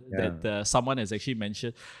month that someone has actually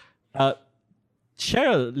mentioned.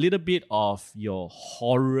 Share a little bit of your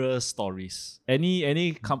horror stories.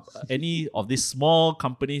 Any of these small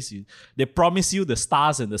companies, they promise you the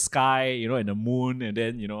stars in the sky, and the moon, and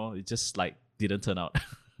then it just like didn't turn out.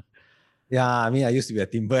 Yeah, I used to be a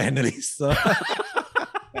timber analyst. So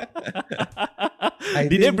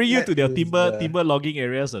did they bring you to their timber logging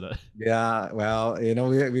areas or not? Yeah, well,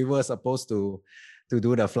 we were supposed to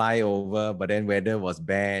do the flyover, but then weather was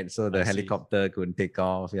bad, so the helicopter couldn't take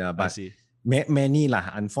off. Yeah, but many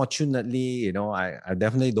unfortunately, I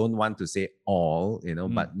definitely don't want to say all,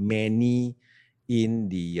 but many in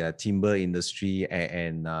the timber industry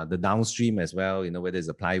and the downstream as well, whether it's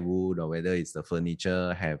the plywood or whether it's the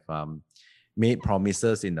furniture, have made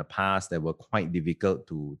promises in the past that were quite difficult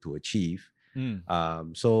to achieve.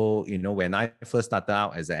 So, when I first started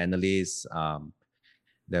out as an analyst,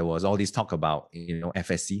 there was all this talk about,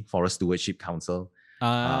 FSC, Forest Stewardship Council.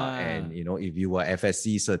 And if you were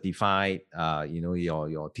FSC certified,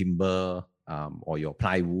 your timber or your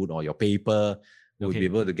plywood or your paper would be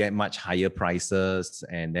able to get much higher prices,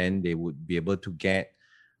 and then they would be able to get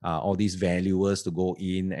all these valuers to go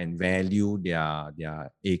in and value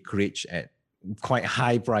their acreage at quite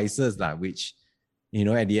high prices, which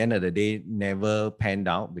at the end of the day never panned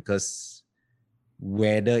out, because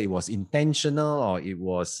whether it was intentional or it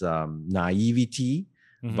was naivety.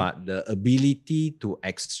 But the ability to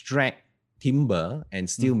extract timber and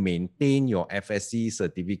still maintain your FSC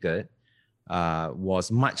certificate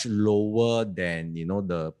was much lower than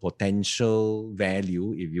the potential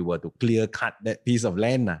value if you were to clear cut that piece of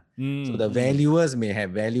land. So the valuers may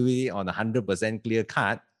have valued it on 100% clear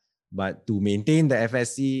cut, but to maintain the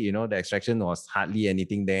FSC, the extraction was hardly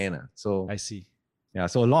anything there. So I see. Yeah,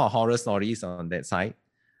 so a lot of horror stories on that side.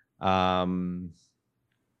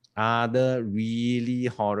 Other really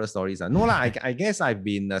horror stories? No lah. I guess I've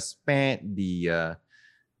been spared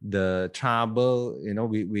the trouble.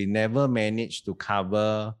 We never managed to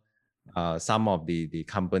cover some of the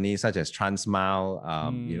companies such as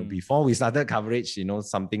Transmile. Before we started coverage,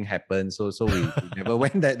 something happened. So we never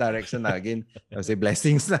went that direction. Again, I would say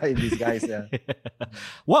blessings in disguise. Yeah.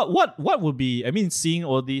 What would be? Seeing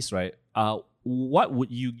all this, right? What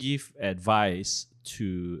would you give advice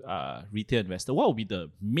to retail investor? What would be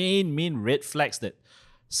the main red flags that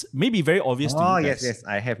may be very obvious to you guys? Yes.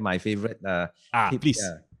 I have my favorite tip. Please.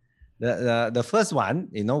 The first one,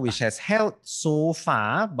 which has held so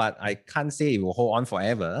far, but I can't say it will hold on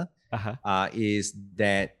forever, is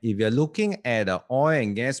that if you're looking at an oil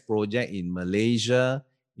and gas project in Malaysia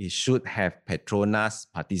it should have Petronas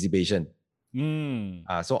participation. Mm.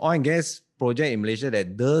 So oil and gas project in Malaysia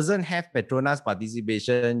that doesn't have Petronas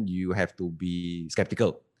participation, you have to be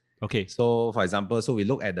skeptical. Okay. So for example, so we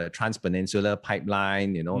look at the Trans-Peninsular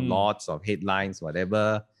Pipeline, lots of headlines,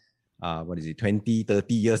 whatever. What is it, 20,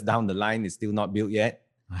 30 years down the line, it's still not built yet.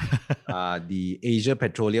 The Asia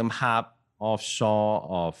Petroleum Hub offshore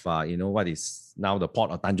of, what is now the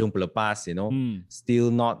port of Tanjung Pelepas,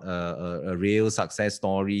 still not a real success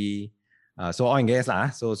story. So oil and gas,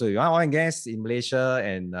 so you want oil and gas in Malaysia,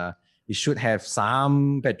 and it should have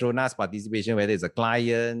some Petronas participation, whether it's a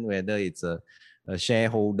client, whether it's a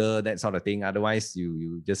shareholder, that sort of thing. Otherwise,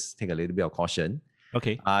 you just take a little bit of caution.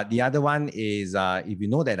 Okay. The other one is if you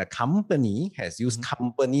know that a company has used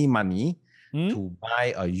company money to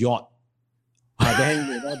buy a yacht,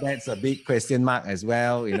 then that's a big question mark as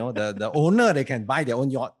well. The owner, they can buy their own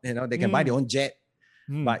yacht, they can buy their own jet.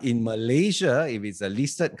 But in Malaysia, if it's a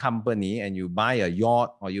listed company and you buy a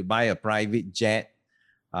yacht or you buy a private jet,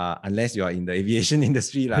 unless you are in the aviation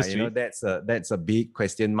industry, that's a big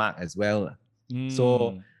question mark as well.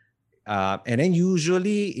 So, and then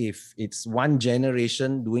usually if it's one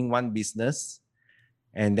generation doing one business,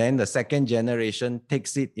 and then the second generation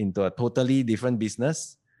takes it into a totally different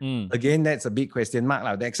business, again, that's a big question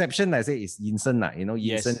mark. The exception, I say, is Yinsen.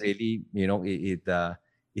 Yinsen really,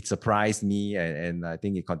 it surprised me, and I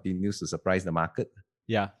think it continues to surprise the market.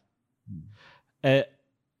 Yeah.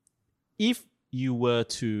 If you were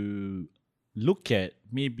to look at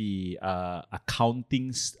maybe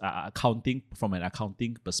accounting from an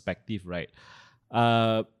accounting perspective, right?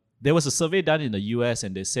 There was a survey done in the US,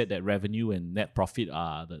 and they said that revenue and net profit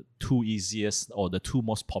are the two easiest or the two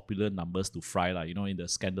most popular numbers to fry, in the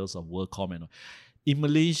scandals of WorldCom and all. In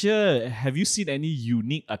Malaysia, have you seen any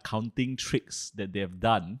unique accounting tricks that they've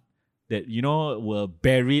done that, were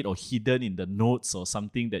buried or hidden in the notes or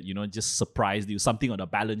something that, just surprised you, something on the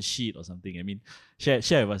balance sheet or something? I mean, share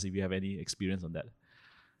with us if you have any experience on that.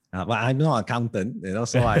 Well, I'm not an accountant,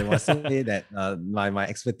 so I must say that my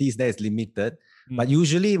expertise there is limited. But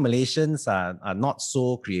usually Malaysians are not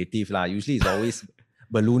so creative. Usually it's always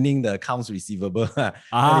ballooning the accounts receivable. That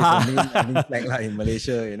is the main flag in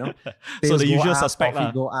Malaysia, So the usual up, suspect.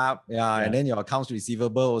 Profit go up, and then your accounts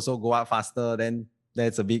receivable also go up faster, then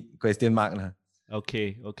that's a big question mark.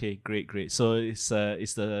 Okay, great. So it's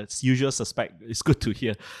the usual suspect. It's good to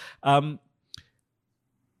hear.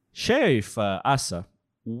 Share with us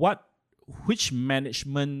which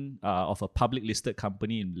management of a public listed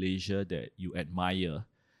company in Malaysia that you admire,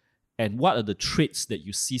 and what are the traits that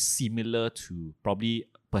you see similar to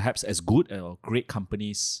perhaps as good or great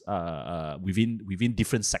companies within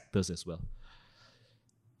different sectors as well?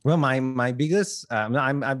 Well, my biggest,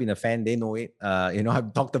 I've been a fan. They know it.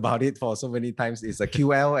 I've talked about it for so many times. It's a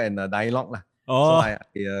QL and a Dialog. So I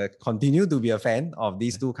continue to be a fan of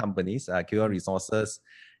these two companies, QL Resources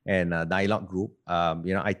and Dialog Group.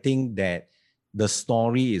 I think that the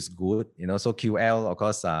story is good. So QL, of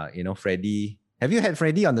course, Freddie. Have you had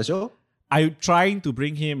Freddie on the show? I'm trying to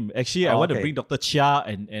bring him. Actually, I want to bring Dr. Chia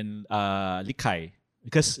and Lee Kai.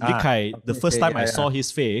 Because Lee Kai, the first time I saw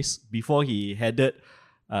his face before he headed,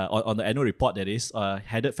 on the annual report that is,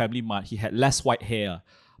 headed Family Mart, he had less white hair.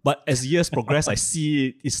 But as years progress, I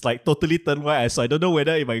see it's like totally turned white. So I don't know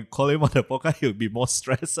whether if I call him on the podcast, he'll be more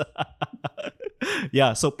stressed.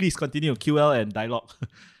 Yeah, so please continue. QL and Dialog.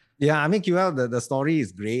 Yeah, I mean, QL, the story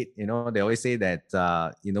is great. They always say that,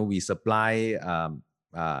 we supply,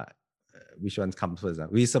 which one comes first?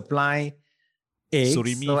 We supply eggs.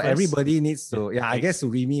 Surimi so first. Everybody needs to, I guess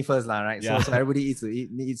surimi first, right? Yeah. So everybody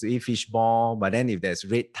needs to eat fish ball. But then if there's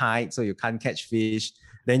red tide, so you can't catch fish,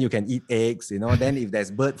 then you can eat eggs. Then if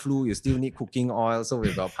there's bird flu, you still need cooking oil. So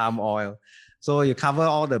we've got palm oil. So you cover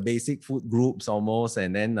all the basic food groups almost.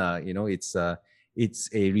 And then,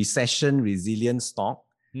 it's a recession resilient stock.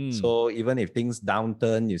 So even if things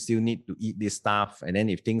downturn, you still need to eat this stuff. And then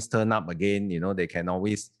if things turn up again, they can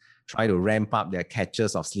always try to ramp up their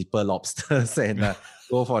catches of sleeper lobsters and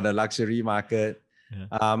go for the luxury market.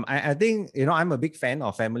 Yeah. I think, I'm a big fan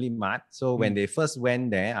of Family Mart. So when they first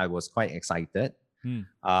went there, I was quite excited.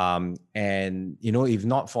 And, if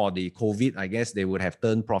not for the COVID, I guess they would have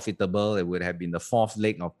turned profitable. It would have been the fourth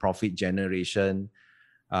leg of profit generation.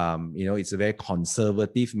 It's a very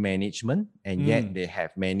conservative management, and yet they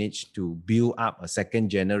have managed to build up a second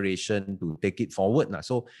generation to take it forward.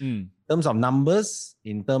 So in terms of numbers,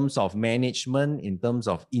 in terms of management, in terms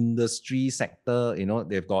of industry sector,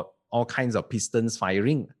 they've got all kinds of pistons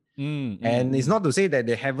firing. And it's not to say that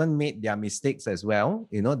they haven't made their mistakes as well.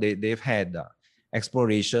 They've had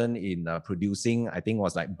exploration in producing, I think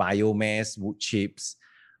was like biomass wood chips,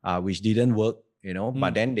 which didn't work.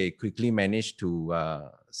 but then they quickly managed to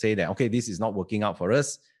say that, okay, this is not working out for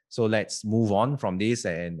us. So let's move on from this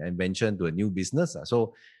and venture into a new business.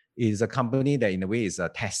 So it's a company that in a way is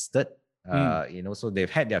tested, so they've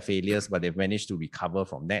had their failures, but they've managed to recover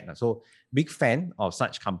from that. So big fan of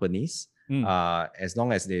such companies, as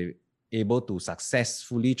long as they're able to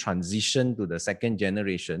successfully transition to the second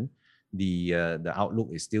generation, the outlook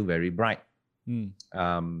is still very bright.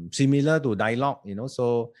 Similar to Dialog,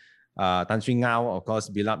 so Tan Sri Ngao, of course,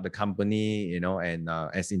 built up the company, and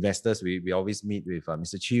as investors, we always meet with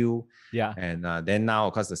Mr. Chew. Yeah. And then now,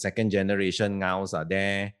 of course, the second generation Ngaos are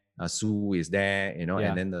there. Su is there,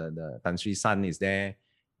 and then the Tan Sri son is there.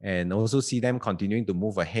 And also see them continuing to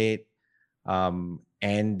move ahead.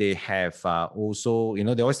 And they have also,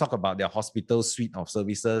 they always talk about their hospital suite of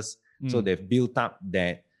services. So they've built up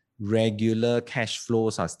that regular cash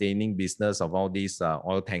flow sustaining business of all these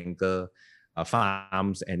oil tanker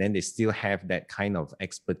farms, and then they still have that kind of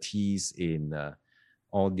expertise in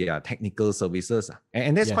all their technical services.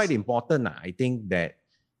 And that's quite important. I think that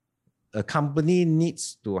a company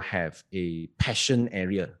needs to have a passion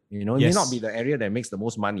area. It may not be the area that makes the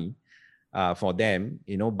most money for them,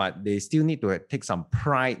 but they still need to take some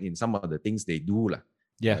pride in some of the things they do.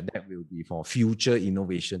 That will be for future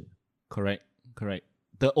innovation. Correct.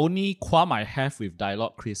 The only qualm I have with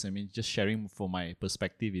Dialog, Chris, just sharing from my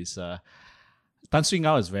perspective, is Tan Sri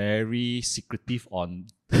Ngao is very secretive on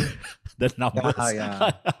the numbers.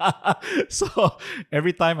 So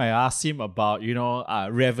every time I ask him about,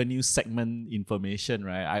 revenue segment information,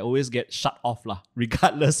 right, I always get shut off,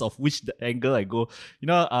 regardless of which angle I go.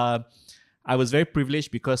 I was very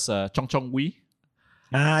privileged because Chong Chong Wee.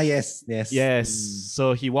 Yes.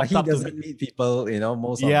 So he walked up to me. He doesn't meet people,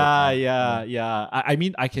 most of the time. Yeah.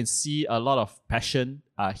 I can see a lot of passion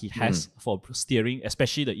he has for steering,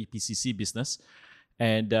 especially the EPCC business.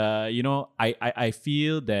 And, I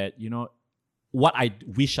feel that, what I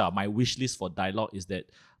wish, my wish list for Dialog is that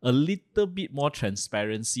a little bit more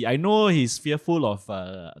transparency. I know he's fearful of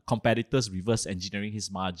competitors reverse engineering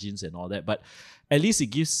his margins and all that, but at least it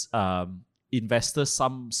gives investors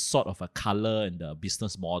some sort of a color in the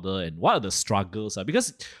business model and what are the struggles,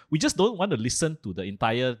 because we just don't want to listen to the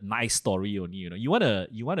entire nice story only. You want to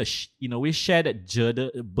in a way share that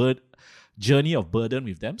journey of burden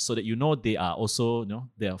with them, so that they are also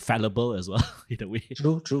they are fallible as well in a way.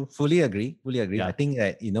 True. Fully agree. I think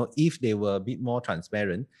that if they were a bit more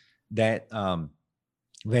transparent, that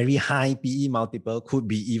very high PE multiple could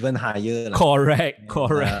be even higher.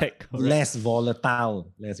 Correct. Less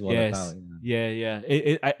volatile. Yes. Yeah.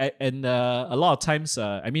 And a lot of times,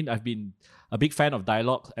 I've been a big fan of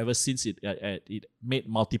Dialog ever since it made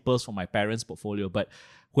multiples for my parents' portfolio. But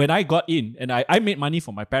when I got in, and I made money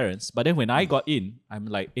for my parents, but then when I got in, I'm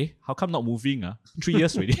like, how come not moving? 3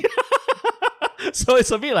 years already. So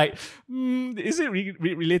it's a bit like, is it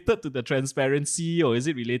related to the transparency, or is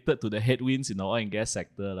it related to the headwinds in the oil and gas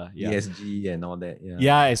sector? ESG and all that.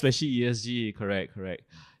 Yeah, especially ESG. Correct.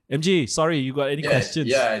 MG, sorry, you got any questions?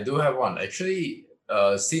 Yeah, I do have one. Actually,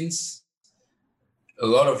 since a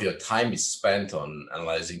lot of your time is spent on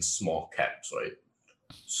analyzing small caps, right?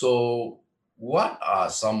 So what are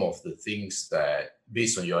some of the things that,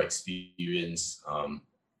 based on your experience,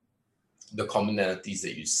 the commonalities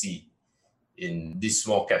that you see in these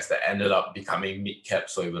small caps that ended up becoming mid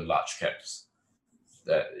caps or even large caps?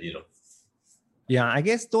 Yeah, I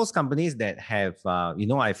guess those companies that have,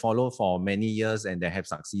 I follow for many years and that have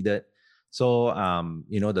succeeded. So,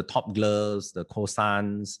 the Top Gloves, the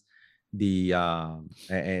Cosans, Dato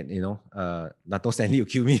Stanley will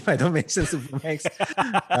kill me if I don't mention Supermax.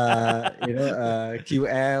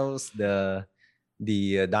 QLs,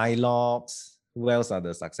 the Dialogs. Who else are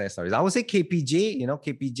the success stories? I would say KPJ.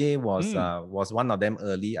 KPJ was one of them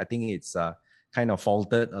early. I think it's kind of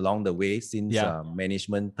faltered along the way since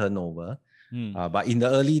management turnover. But in the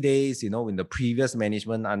early days, in the previous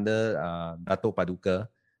management under Dato Paduka,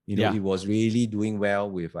 it was really doing well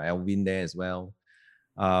with Alvin there as well.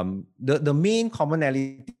 The main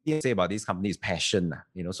commonality I say about this company is passion.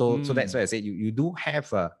 So that's why I said you do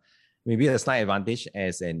have maybe a slight advantage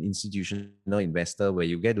as an institutional investor, where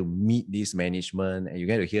you get to meet this management and you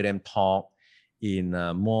get to hear them talk in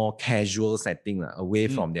a more casual setting, away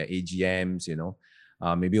from their AGMs,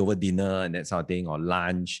 maybe over dinner and that sort of thing, or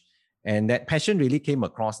lunch. And that passion really came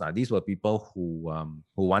across. These were people who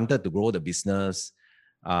wanted to grow the business.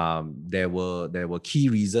 There were key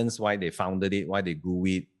reasons why they founded it, why they grew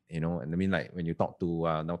it, and like when you talk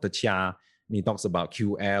to Dr. Chia, he talks about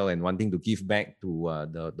QL and wanting to give back to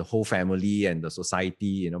the whole family and the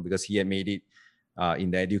society, because he had made it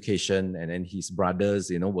in the education, and then his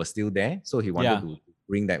brothers, were still there. So he wanted to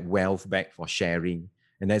bring that wealth back for sharing,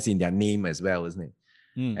 and that's in their name as well, isn't it?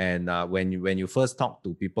 And when you first talk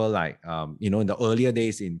to people like in the earlier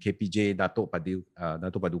days in KPJ, Datuk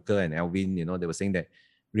Paduka and Alvin, they were saying that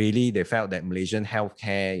really they felt that Malaysian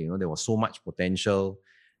healthcare, there was so much potential,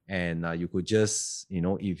 and you could just,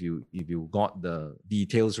 if you got the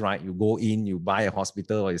details right, you go in, you buy a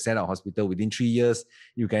hospital or you set up a hospital, within 3 years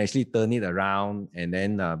you can actually turn it around and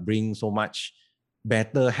then bring so much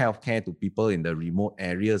better healthcare to people in the remote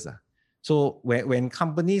areas. So when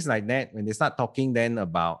companies like that, when they start talking then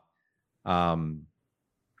about,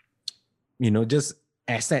 just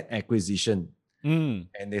asset acquisition, and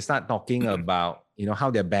they start talking about,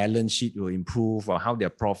 how their balance sheet will improve or how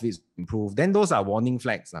their profits improve, then those are warning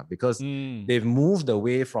flags, because they've moved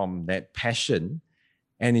away from that passion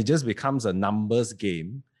and it just becomes a numbers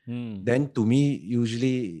game. Then to me,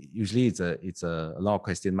 usually it's a lot of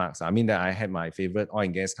question marks. I mean, that I had my favorite oil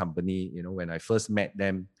and gas company, when I first met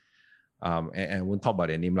them. And I won't talk about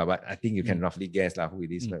their name, but I think you can roughly guess who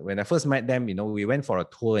it is. But when I first met them, we went for a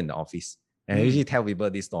tour in the office. And I usually tell people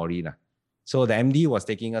this story. So the MD was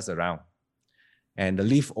taking us around and the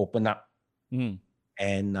lift opened up.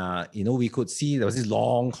 And, we could see there was this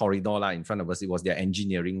long corridor in front of us. It was their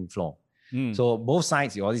engineering floor. So both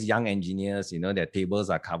sides, all these young engineers, their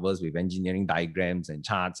tables are covered with engineering diagrams and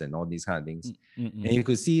charts and all these kind of things. And you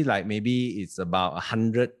could see maybe it's about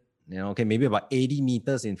 100, maybe about 80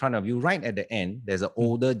 meters in front of you. Right at the end, there's an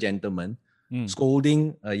older gentleman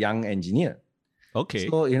scolding a young engineer. Okay.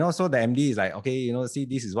 So, so the MD is like, okay, see,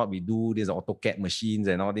 this is what we do. There's AutoCAD machines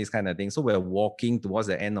and all these kind of things. So we're walking towards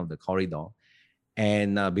the end of the corridor.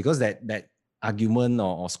 And because that argument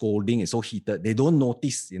or scolding is so heated, they don't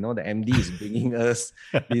notice, the MD is bringing us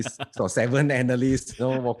these 7 analysts,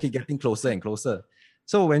 getting closer and closer.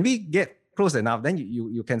 So when we get close enough, then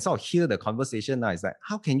you can sort of hear the conversation. It's like,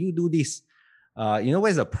 how can you do this?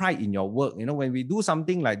 Where's the pride in your work? When we do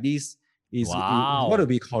something like this, it's got to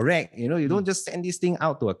be correct. You don't just send this thing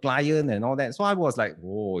out to a client and all that. So I was like,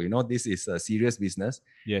 whoa, this is a serious business.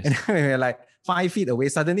 Yes. And then we're like 5 feet away.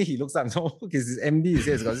 Suddenly he looks up. So because his MD is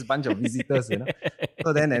here, he's got this bunch of visitors.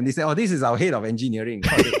 So then MD said, this is our head of engineering.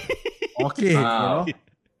 Okay, Wow.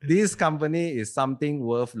 This company is something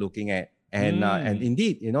worth looking at. And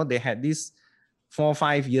indeed, they had this 4 or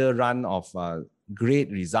 5 year run of great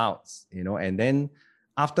results, and then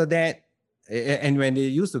after that, and when they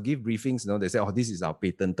used to give briefings, they say, this is our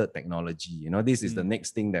patented technology, this is the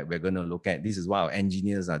next thing that we're going to look at. This is what our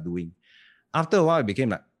engineers are doing. After a while, it became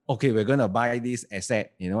like, okay, we're going to buy this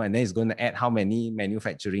asset, and then it's going to add how many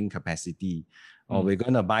manufacturing capacity, or we're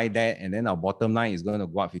going to buy that, and then our bottom line is going to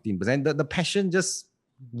go up 15%. The passion just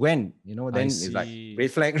went, then it's like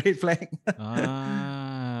red flag.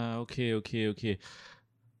 Okay.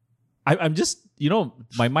 I'm just,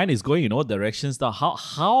 my mind is going in all directions now.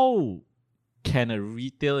 How can a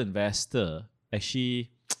retail investor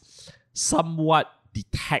actually somewhat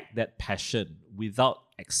detect that passion without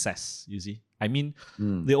excess, you see? I mean,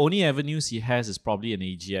 the only avenues he has is probably an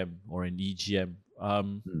AGM or an EGM.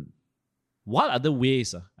 What other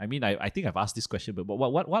ways? I mean, I think I've asked this question, but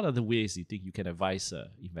what other ways do you think you can advise an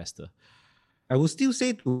investor? I would still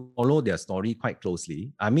say to follow their story quite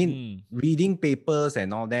closely. I mean, reading papers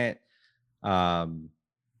and all that,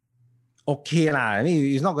 okay lah. I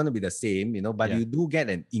mean, it's not going to be the same, but you do get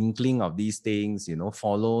an inkling of these things,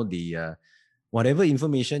 follow the whatever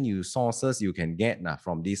information sources you can get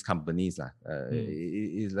from these companies.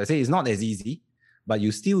 Let's say it's not as easy, but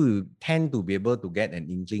you still tend to be able to get an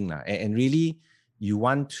inkling. And really, you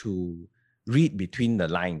want to read between the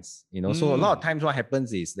lines. So a lot of times what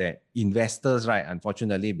happens is that investors,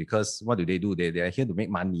 unfortunately, because what do? They are here to make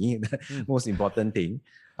money, the most important thing.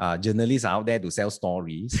 Journalists are out there to sell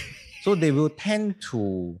stories. So they will tend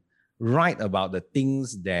to write about the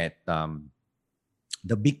things that,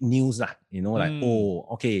 the big news, the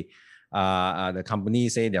company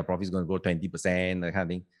say their profit is going to grow 20%, that kind of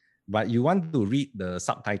thing. But you want to read the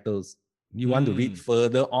subtitles. You want to read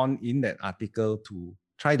further on in that article to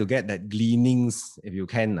try to get that gleanings, if you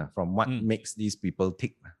can, from what makes these people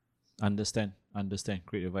tick. Understand.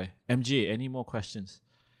 Great advice. MJ, any more questions?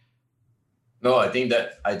 No, I think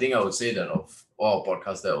I would say that of all our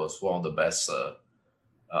podcasts, that was one of the best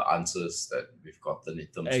answers that we've gotten in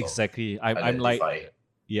terms exactly. of I'm like,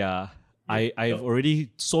 yeah. I've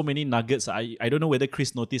already so many nuggets. I don't know whether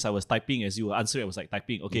Chris noticed I was typing as you were answering. I was like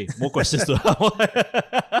typing. Okay, more questions to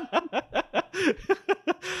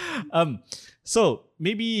So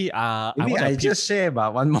maybe I just share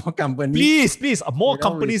about one more company. Please, more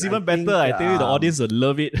companies even better. I tell you, the audience will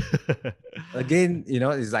love it. Again,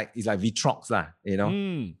 it's like Vitrox lah.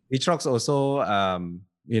 Vitrox also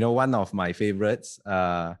one of my favorites,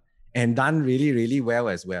 and done really, really well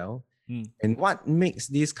as well. And what makes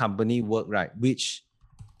this company work, right? Which,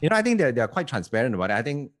 I think they're quite transparent about it.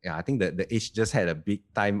 I think the Age just had a big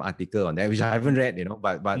time article on that, which I haven't read,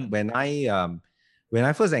 but when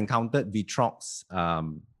I first encountered Vitrox,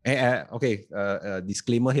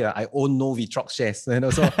 disclaimer here, I own no Vitrox shares,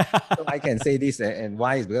 so I can say this, and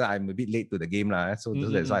why is because I'm a bit late to the game, so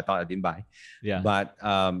that's why I thought I didn't buy. Yeah. But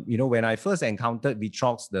when I first encountered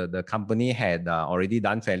Vitrox, the company had already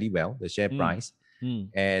done fairly well, the share price.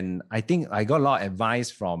 And I think I got a lot of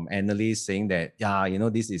advice from analysts saying that,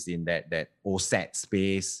 this is in that OSAT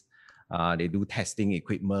space. They do testing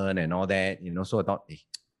equipment and all that, so I thought,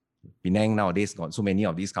 Penang nowadays got so many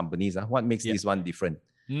of these companies. What makes this one different?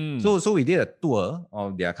 So we did a tour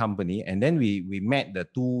of their company, and then we met the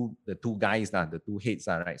two guys, the two heads,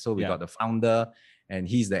 right? So we got the founder, and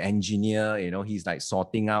he's the engineer, he's like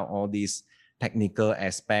sorting out all these technical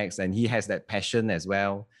aspects, and he has that passion as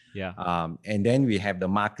well. And then we have the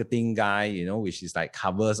marketing guy, which is like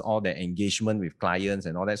covers all the engagement with clients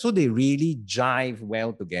and all that. So they really jive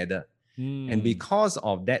well together. And because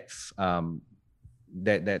of that,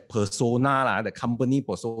 that persona, the company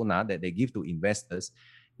persona that they give to investors,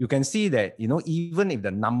 you can see that, even if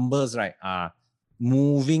the numbers, right, are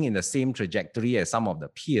moving in the same trajectory as some of the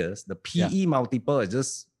peers, the PE multiple is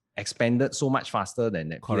just expanded so much faster than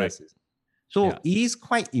that. Correct. Peers. So it is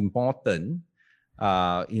quite important,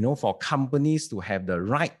 for companies to have the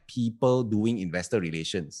right people doing investor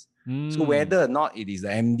relations. So whether or not it is the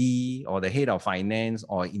MD or the head of finance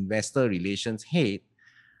or investor relations head,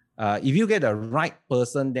 if you get the right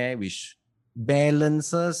person there, which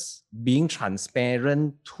balances being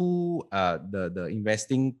transparent to the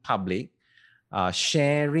investing public,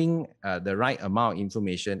 sharing the right amount of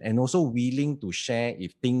information, and also willing to share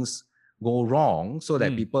if things go wrong, so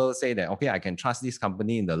that people say that, okay, I can trust this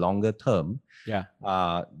company in the longer term.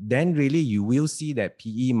 Then really you will see that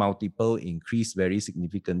PE multiple increase very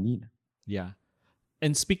significantly.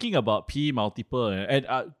 And speaking about PE multiple, and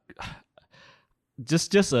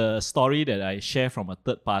just a story that I share from a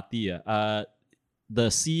third party. The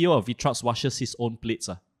CEO of Vitrox washes his own plates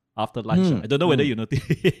after lunch. I don't know whether you noticed.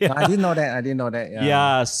 I didn't know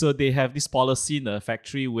that. So they have this policy in the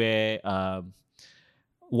factory where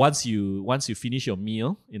once you finish your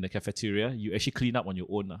meal in the cafeteria, you actually clean up on your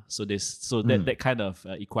own. So there's that kind of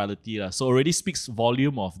equality. So already speaks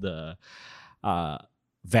volume of the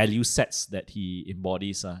value sets that he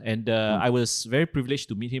embodies. And I was very privileged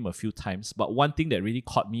to meet him a few times. But one thing that really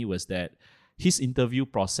caught me was that his interview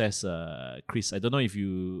process, Chris, I don't know if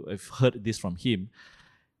you've heard this from him.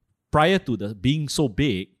 Prior to being so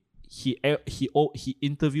big, he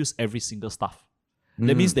interviews every single staff.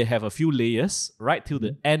 That means they have a few layers right till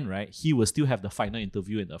the end, right? He will still have the final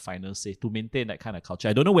interview and the final say to maintain that kind of culture.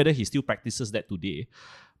 I don't know whether he still practices that today,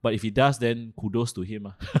 but if he does, then kudos to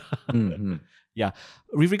him.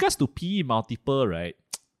 With regards to PE multiple, right?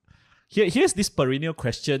 Here's this perennial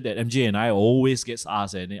question that MJ and I always gets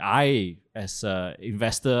asked, and I, as an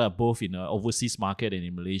investor, both in the overseas market and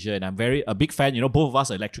in Malaysia, and I'm a big fan. Both of us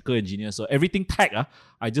are electrical engineers, so everything tech,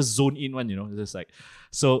 I just zone in one. Just like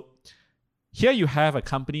so. Here you have a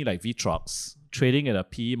company like Vitrox trading at a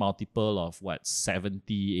PE multiple of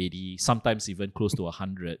 70, 80, sometimes even close to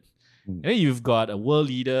 100. And then you've got a world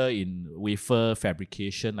leader in wafer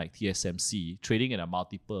fabrication like TSMC trading at a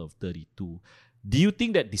multiple of 32. Do you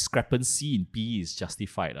think that discrepancy in PE is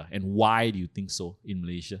justified? And why do you think so in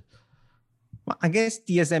Malaysia? Well, I guess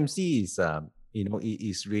TSMC is,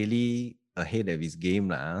 is really ahead of his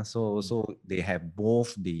game. So they have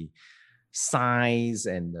both the size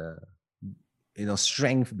and the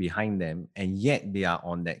strength behind them, and yet they are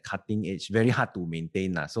on that cutting edge, very hard to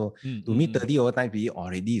maintain. So to me, 30 over time PE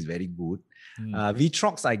already is very good.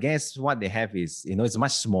 Vitrox, I guess what they have is, it's a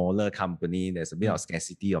much smaller company. There's a bit of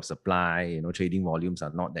scarcity of supply, trading volumes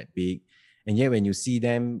are not that big. And yet when you see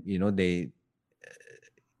them,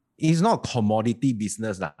 it's not a commodity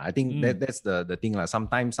business. I think that's the thing.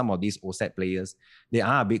 Sometimes some of these OSAT players, they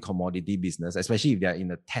are a big commodity business, especially if they're in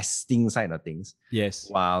the testing side of things. Yes.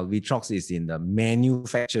 While Vitrox is in the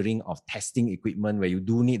manufacturing of testing equipment, where you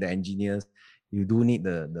do need the engineers, you do need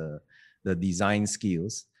the design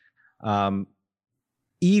skills.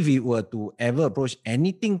 If it were to ever approach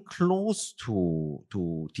anything close to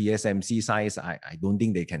TSMC size, I don't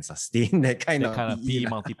think they can sustain that kind of PE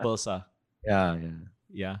multiples.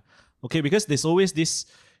 Yeah. Okay, because there's always this,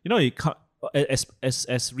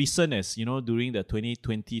 as recent as, during the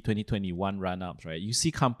 2020, 2021 run-ups, right? You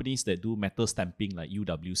see companies that do metal stamping like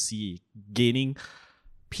UWC gaining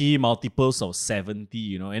PE multiples of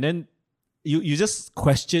 70, and then you just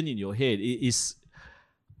question in your head,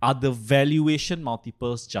 are the valuation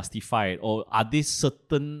multiples justified, or are there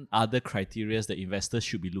certain other criteria that investors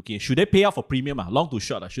should be looking at? Should they pay out for premium? Long to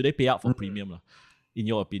short, should they pay out for premium? In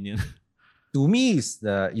your opinion? To me, is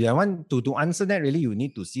to answer that, really, you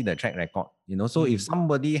need to see the track record. So if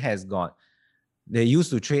somebody has got, they used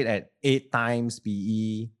to trade at 8 times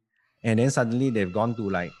PE, and then suddenly they've gone to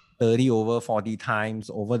like 30 over 40 times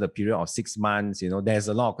over the period of 6 months, there's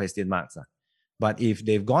a lot of question marks. But if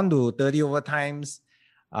they've gone to 30 over times,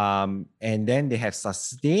 and then they have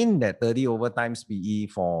sustained that 30 over times PE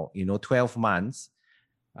for 12 months,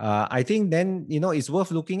 I think then it's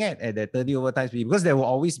worth looking at that 30 over times PE, because there will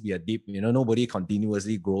always be a dip. Nobody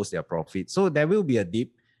continuously grows their profit, so there will be a dip.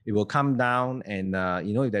 It will come down, and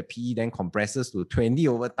if that PE then compresses to 20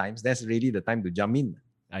 over times, that's really the time to jump in.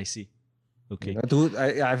 I see. Okay.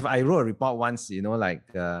 I wrote a report once,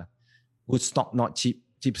 good stock not cheap,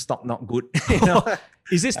 cheap stock not good.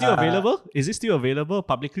 Is it still available? Is it still available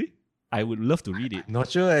publicly? I would love to read it. Not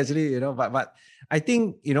sure actually, but I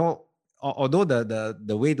think, although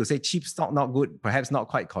the way to say cheap stock not good, perhaps not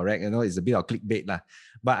quite correct, it's a bit of clickbait lah.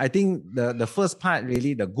 But I think the first part,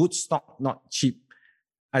 really, the good stock not cheap,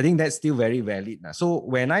 I think that's still very valid. So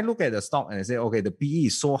when I look at the stock and I say, okay, the PE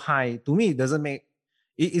is so high, to me,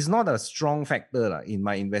 it's not a strong factor in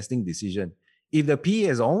my investing decision. If the PE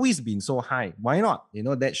has always been so high, why not?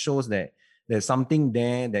 That shows that there's something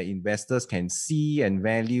there that investors can see and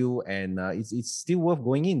value, and it's still worth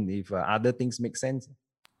going in if other things make sense.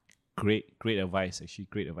 Great advice, actually.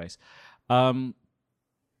 Great advice.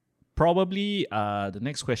 Probably the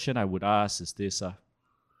next question I would ask is this.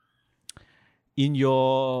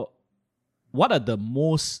 What are the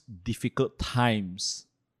most difficult times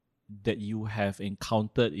that you have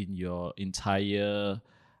encountered in your entire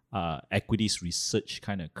equities research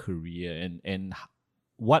kind of career, and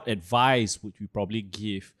what advice would you probably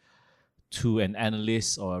give to an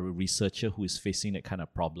analyst or a researcher who is facing that kind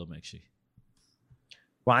of problem, actually?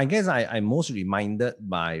 Well, I guess I'm most reminded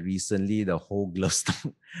by recently the whole glove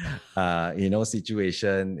stock,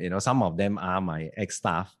 situation. Some of them are my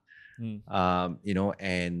ex-staff, and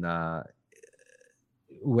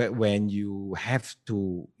when you have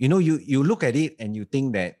to, you look at it and you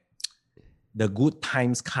think that the good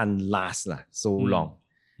times can't last so long,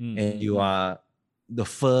 and you are the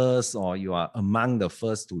first, or you are among the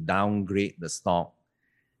first to downgrade the stock.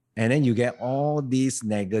 And then you get all this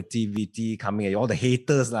negativity coming at you, all the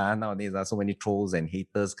haters nowadays. There are so many trolls and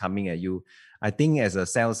haters coming at you. I think as a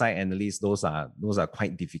sell-side analyst, those are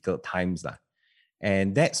quite difficult times.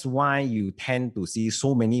 And that's why you tend to see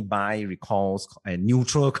so many buy recalls and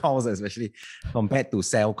neutral calls, especially compared to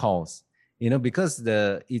sell calls. Because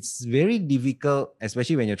it's very difficult,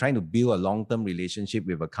 especially when you're trying to build a long-term relationship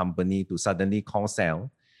with a company, to suddenly call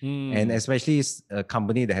sell. And especially a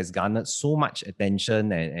company that has garnered so much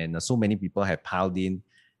attention, and so many people have piled in,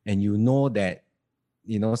 and that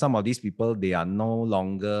some of these people, they are no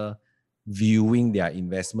longer viewing their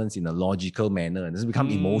investments in a logical manner, and it's become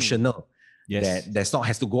emotional. Yes. That stock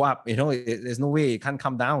has to go up. There's no way it can't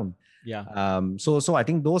come down. Yeah. So I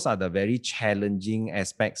think those are the very challenging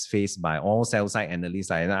aspects faced by all sell-side analysts.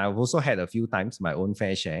 And I've also had a few times my own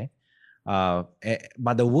fair share.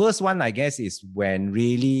 But the worst one, I guess, is when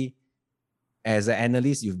really, as an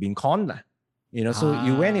analyst, you've been conned. So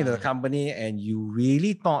you went into the company and you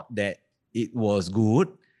really thought that it was good.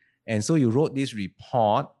 And so you wrote this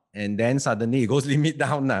report, and then suddenly it goes limit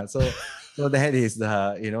down. So that is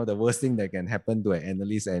the worst thing that can happen to an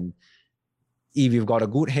analyst. And if you've got a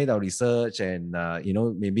good head of research, and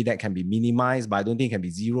maybe that can be minimized, but I don't think it can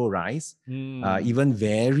be zero rise. Even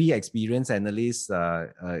very experienced analysts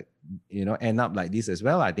end up like this as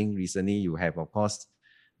well. I think recently you have, of course,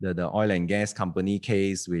 the oil and gas company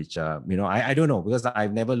case, which I don't know, because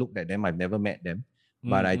I've never looked at them, I've never met them.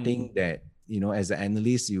 But I think that as an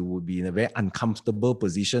analyst, you would be in a very uncomfortable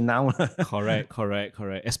position now. Correct.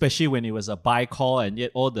 Especially when it was a buy call, and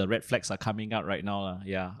yet all the red flags are coming out right now.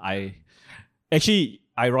 Yeah, Actually,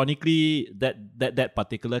 ironically, that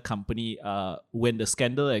particular company, when the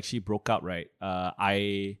scandal actually broke out, right,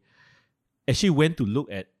 I actually went to look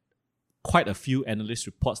at quite a few analyst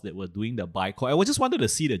reports that were doing the buy call. I just wanted to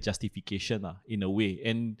see the justification in a way,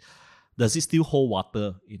 and does it still hold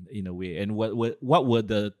water in a way? And what were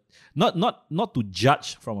the not to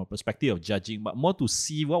judge from a perspective of judging, but more to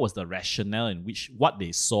see what was the rationale in what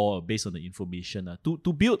they saw based on the information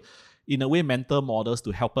to build, in a way, mental models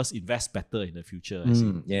to help us invest better in the future.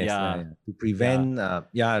 Yes. To prevent,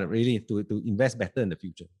 really to invest better in the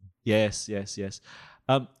future. Yes.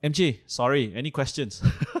 MJ, sorry, any questions?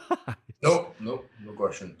 No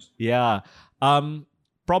questions. Yeah.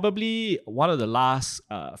 probably one of the last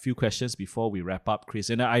few questions before we wrap up, Chris.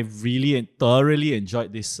 And I really and thoroughly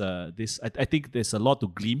enjoyed this. I think there's a lot to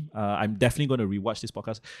glean. I'm definitely going to rewatch this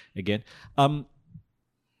podcast again.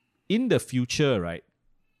 In the future, right?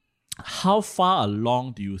 How far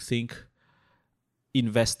along do you think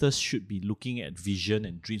investors should be looking at vision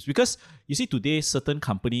and dreams? Because you see, today certain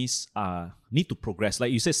companies need to progress.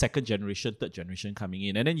 Like you said, second generation, third generation coming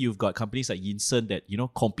in, and then you've got companies like Yinsen that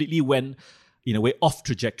completely went in a way off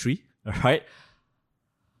trajectory. Right?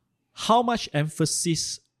 How much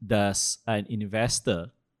emphasis does an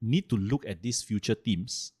investor need to look at these future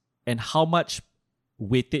themes, and how much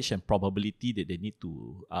weightage and probability that they need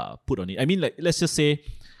to put on it? I mean, like, let's just say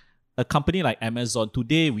a company like Amazon,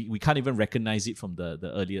 today we can't even recognize it from the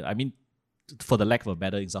earlier. I mean, for the lack of a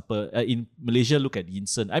better example, in Malaysia, look at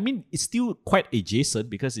Yinsen. I mean, it's still quite adjacent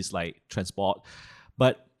because it's like transport.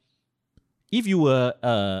 But if you were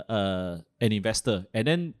an investor and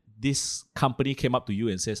then this company came up to you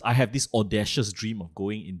and says, I have this audacious dream of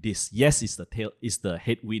going in this. Yes, it's the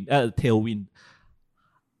tailwind.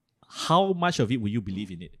 How much of it will you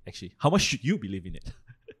believe in it, actually? How much should you believe in it?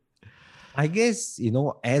 I guess,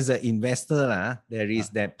 as an investor, there is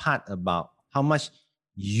that part about how much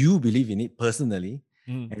you believe in it personally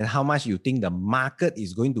and how much you think the market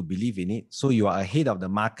is going to believe in it. So you are ahead of the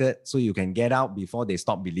market so you can get out before they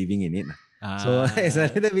stop believing in it. So it's a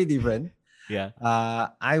little bit different. Yeah.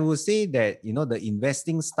 I would say that, the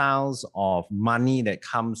investing styles of money that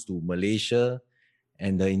comes to Malaysia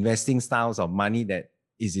and the investing styles of money that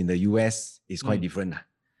is in the US is quite different.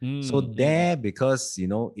 So there, because,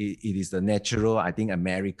 it is the natural, I think,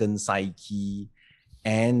 American psyche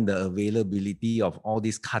and the availability of all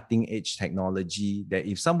this cutting edge technology, that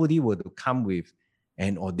if somebody were to come with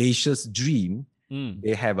an audacious dream,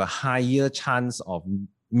 they have a higher chance of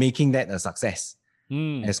making that a success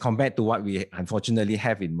as compared to what we unfortunately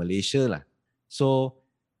have in Malaysia. So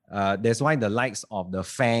that's why the likes of the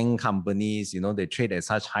FANG companies, they trade at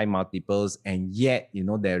such high multiples, and yet,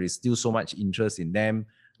 there is still so much interest in them.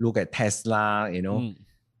 Look at Tesla,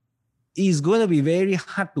 It's going to be very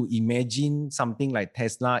hard to imagine something like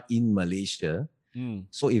Tesla in Malaysia.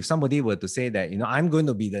 So if somebody were to say that, I'm going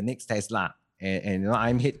to be the next Tesla and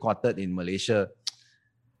I'm headquartered in Malaysia,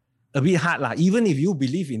 a bit hard. Even if you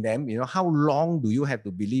believe in them, how long do you have to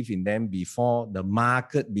believe in them before the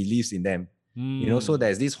market believes in them? So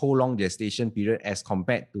there's this whole long gestation period as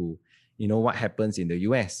compared to, what happens in the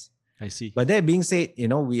US. I see. But that being said,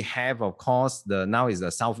 we have, of course, now is the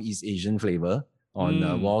Southeast Asian flavor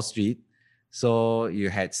on Wall Street. So you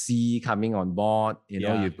had C coming on board,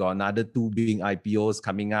 you've got another 2 big IPOs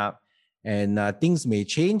coming up, and things may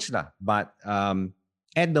change. But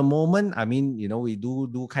at the moment, I mean, we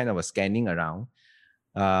do kind of a scanning around.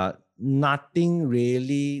 Nothing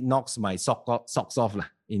really knocks my socks off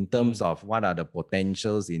in terms of what are the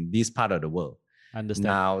potentials in this part of the world. Understand.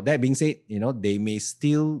 Now, that being said, they may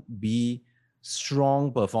still be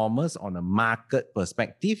strong performers on a market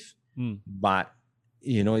perspective, but,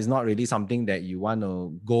 it's not really something that you want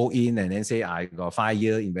to go in and then say, I got a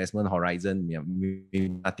 5-year investment horizon, maybe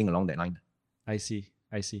nothing along that line. I see.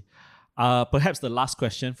 Perhaps the last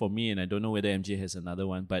question for me, and I don't know whether MJ has another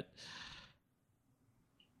one, but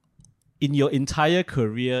in your entire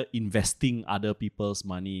career investing other people's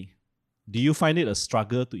money, do you find it a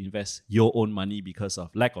struggle to invest your own money because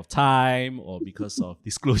of lack of time or because of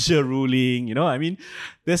disclosure ruling? I mean,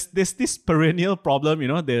 there's this perennial problem.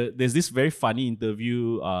 There's this very funny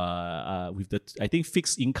interview with the, I think,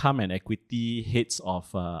 fixed income and equity heads of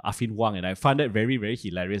Affin Wang, and I found that very, very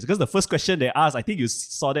hilarious because the first question they asked, I think you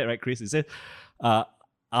saw that, right, Chris? It said, are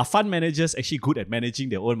fund managers actually good at managing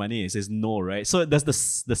their own money? It says no, right? So does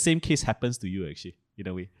the same case happens to you, actually, in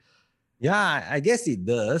a way? Yeah, I guess it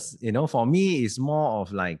does. For me, it's more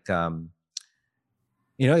of like,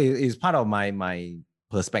 it's part of my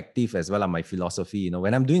perspective as well, and my philosophy.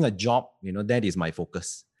 When I'm doing a job, that is my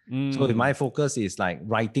focus. So if my focus is like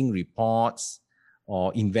writing reports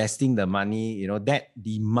or investing the money, that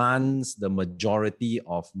demands the majority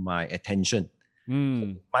of my attention.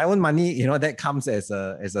 So my own money, that comes as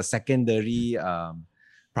a secondary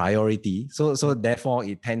priority. So therefore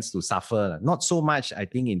it tends to suffer. Not so much, I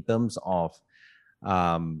think, in terms of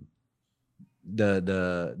the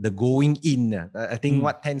going in. I think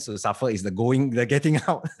what tends to suffer is the getting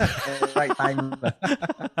out at the right time.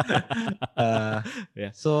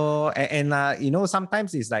 Yeah. So and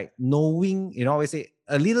sometimes it's like knowing, I always say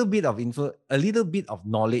a little bit of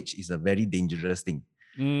knowledge is a very dangerous thing.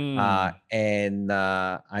 And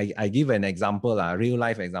I give an example, a real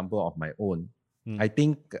life example of my own. I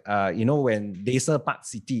think when Desa Park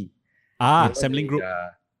City, Samling Group,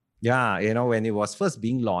 Yeah, when it was first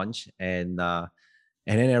being launched, and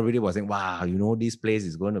then everybody was saying, wow, this place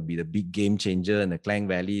is going to be the big game changer, and the Klang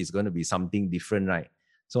Valley is going to be something different, right?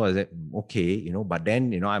 So I said, okay, but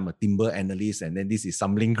then, I'm a timber analyst, and then this is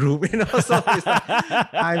Samling Group, so it's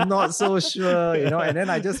like, I'm not so sure, and then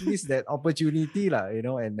I just missed that opportunity,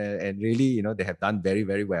 and really, they have done very,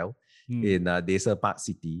 very well in Desa Park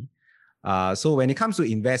City. So when it comes to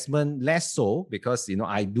investment, less so, because,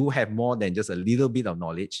 I do have more than just a little bit of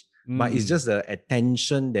knowledge, but it's just the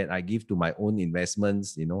attention that I give to my own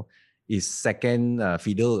investments, is second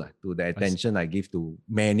fiddle to the attention I give to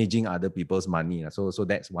managing other people's money. So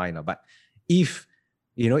that's why. But if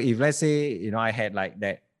let's say, I had like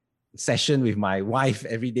that session with my wife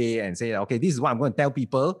every day and say, okay, this is what I'm going to tell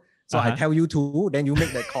people. So I tell you too, then you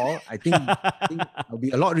make that call. I think I'll be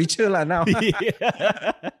a lot richer now.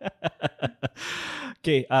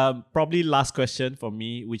 Okay, probably last question for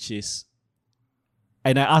me, which is,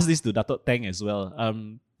 and I asked this to Datuk Tang as well.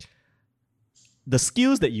 The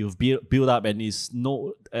skills that you've built up, and is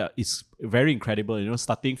very incredible.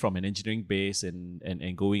 Starting from an engineering base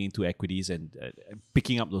and going into equities and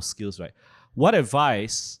picking up those skills, right? What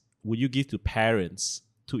advice would you give to parents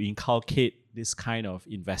to inculcate this kind of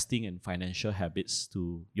investing and financial habits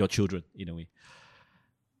to your children in a way?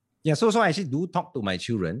 Yeah, so I actually do talk to my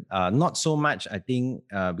children. Not so much, I think,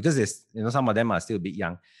 because there's, some of them are still a bit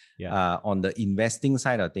young on the investing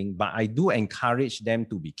side of things, but I do encourage them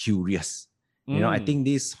to be curious. I think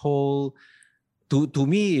this whole, to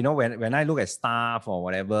me, when I look at staff or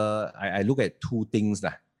whatever, I look at two things.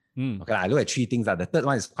 Okay, I look at three things. The third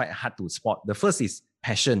one is quite hard to spot. The first is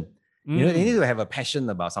passion. They need to have a passion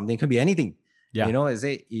about something. It could be anything.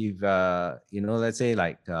 Say if, let's say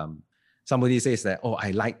like somebody says that, oh,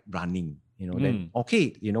 I like running, then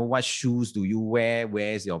okay, what shoes do you wear?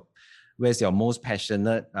 Where's your most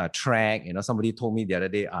passionate track? Somebody told me the other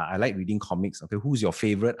day, I like reading comics. Okay, who's your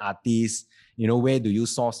favorite artist? Where do you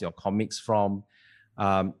source your comics from?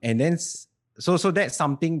 And then, so that's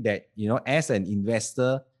something that, as an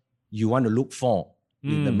investor, you want to look for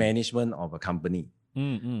in the management of a company.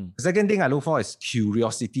 The second thing I look for is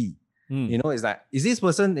curiosity. It's like, is this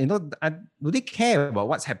person, do they care about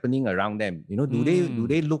what's happening around them? Do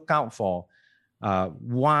they look out for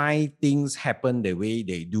why things happen the way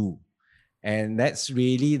they do? And that's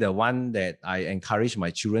really the one that I encourage my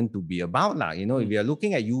children to be about. If you're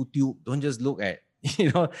looking at YouTube, don't just look at,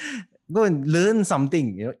 go and learn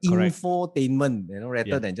something, infotainment,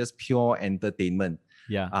 rather than just pure entertainment.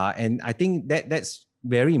 And I think that's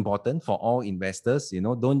very important for all investors.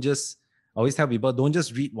 Don't just, always tell people, don't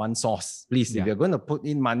just read one source. Please, if you're going to put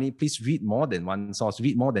in money, please read more than one source,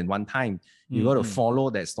 read more than one time. You got to follow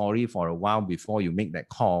that story for a while before you make that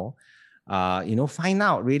call. Find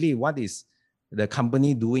out really what is the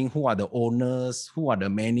company doing, who are the owners, who are the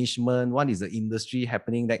management, what is the industry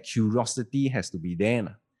happening. That curiosity has to be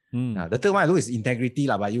there. The third one I look is integrity,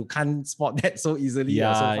 but you can't spot that so easily. So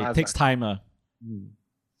fast, it takes time.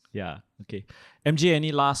 Yeah, okay. MJ,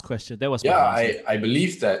 any last question? That was I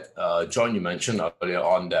believe that, John, you mentioned earlier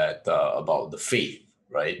on that about the faith,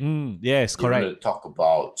 right? Yes, correct. You want to talk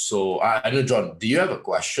about, so I know, John, do you have a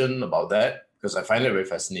question about that? Because I find it very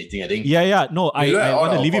fascinating. I think. No, I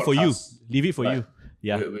want to leave it for you. Leave it for you.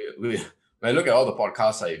 Yeah. When I look at all the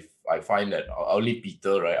podcasts, I find that only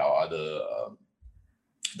Peter, right, our other.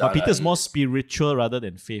 But Peter's more spiritual rather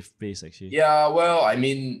than faith-based, actually. Yeah, well, I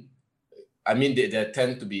mean, they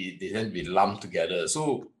tend to be lumped together.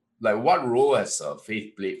 So, like, what role has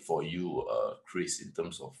faith played for you, Chris, in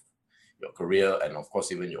terms of your career and, of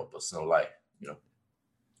course, even your personal life?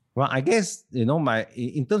 Well, I guess,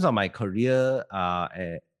 in terms of my career,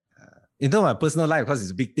 in terms of my personal life, because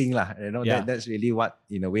it's a big thing, that's really what,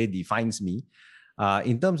 in a way, defines me.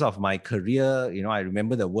 In terms of my career, I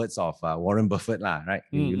remember the words of Warren Buffett, right?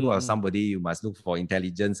 You look at somebody, you must look for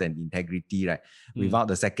intelligence and integrity, right? Without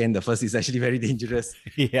the second, the first is actually very dangerous.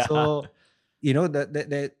 So,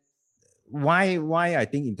 why I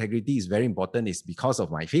think integrity is very important is because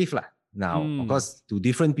of my faith, Now, of course, to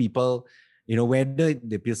different people, whether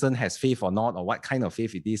the person has faith or not, or what kind of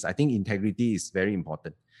faith it is, I think integrity is very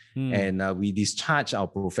important. And we discharge our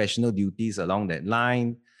professional duties along that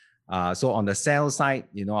line. So on the sales side,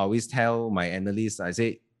 I always tell my analysts, I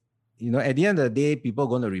say, at the end of the day, people are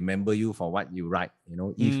going to remember you for what you write.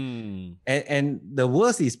 And the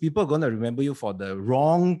worst is people are going to remember you for the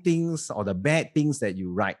wrong things or the bad things that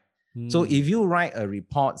you write. So if you write a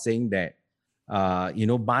report saying that,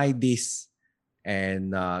 buy this,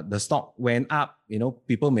 and the stock went up,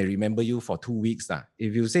 people may remember you for 2 weeks.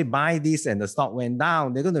 If you say buy this and the stock went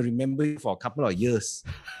down, they're going to remember you for a couple of years.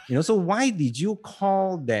 So why did you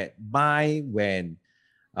call that buy when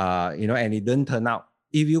and it didn't turn out.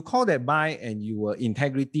 If you call that buy and you were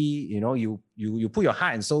integrity, you put your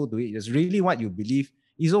heart and soul to it, it's really what you believe,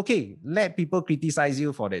 it's okay. Let people criticize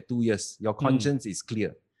you for that 2 years. Your conscience is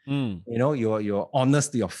clear. You're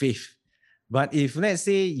honest to your faith. But if let's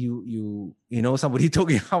say somebody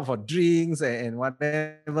took you out for drinks and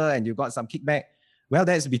whatever, and you got some kickback, well,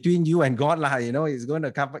 that's between you and God lah. It's going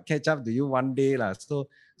to catch up to you one day lah. So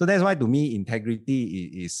that's why to me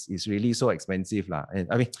integrity is really so expensive lah. And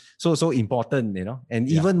I mean so important, and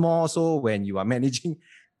even more so when you are managing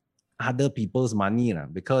other people's money lah,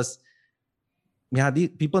 because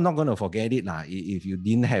people not going to forget it lah if you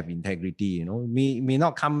didn't have integrity. May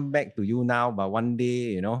not come back to you now, but one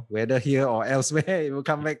day, whether here or elsewhere, it will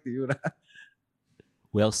come back to you lah.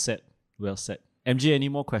 Well said. MJ, any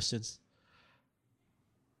more questions?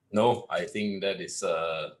 No, I think that is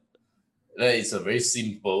a very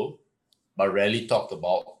simple but rarely talked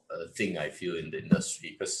about thing, I feel, in the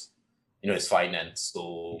industry, because it's finance,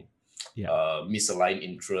 so misaligned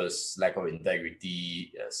interests, lack of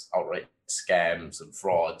integrity, outright scams and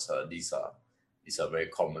frauds. These are very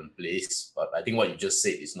commonplace. But I think what you just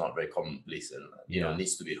said is not very commonplace, and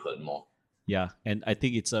needs to be heard more. Yeah, and I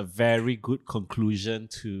think it's a very good conclusion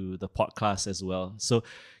to the podcast as well. So,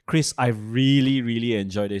 Chris, I really, really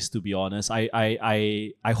enjoyed this, to be honest.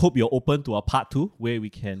 I hope you're open to a part 2 where we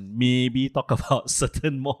can maybe talk about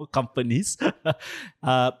certain more companies.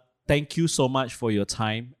 Thank you so much for your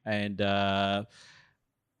time. And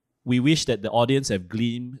we wish that the audience have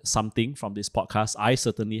gleaned something from this podcast. I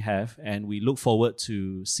certainly have. And we look forward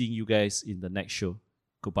to seeing you guys in the next show.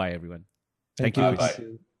 Goodbye, everyone. Thank you. Bye.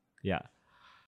 Yeah.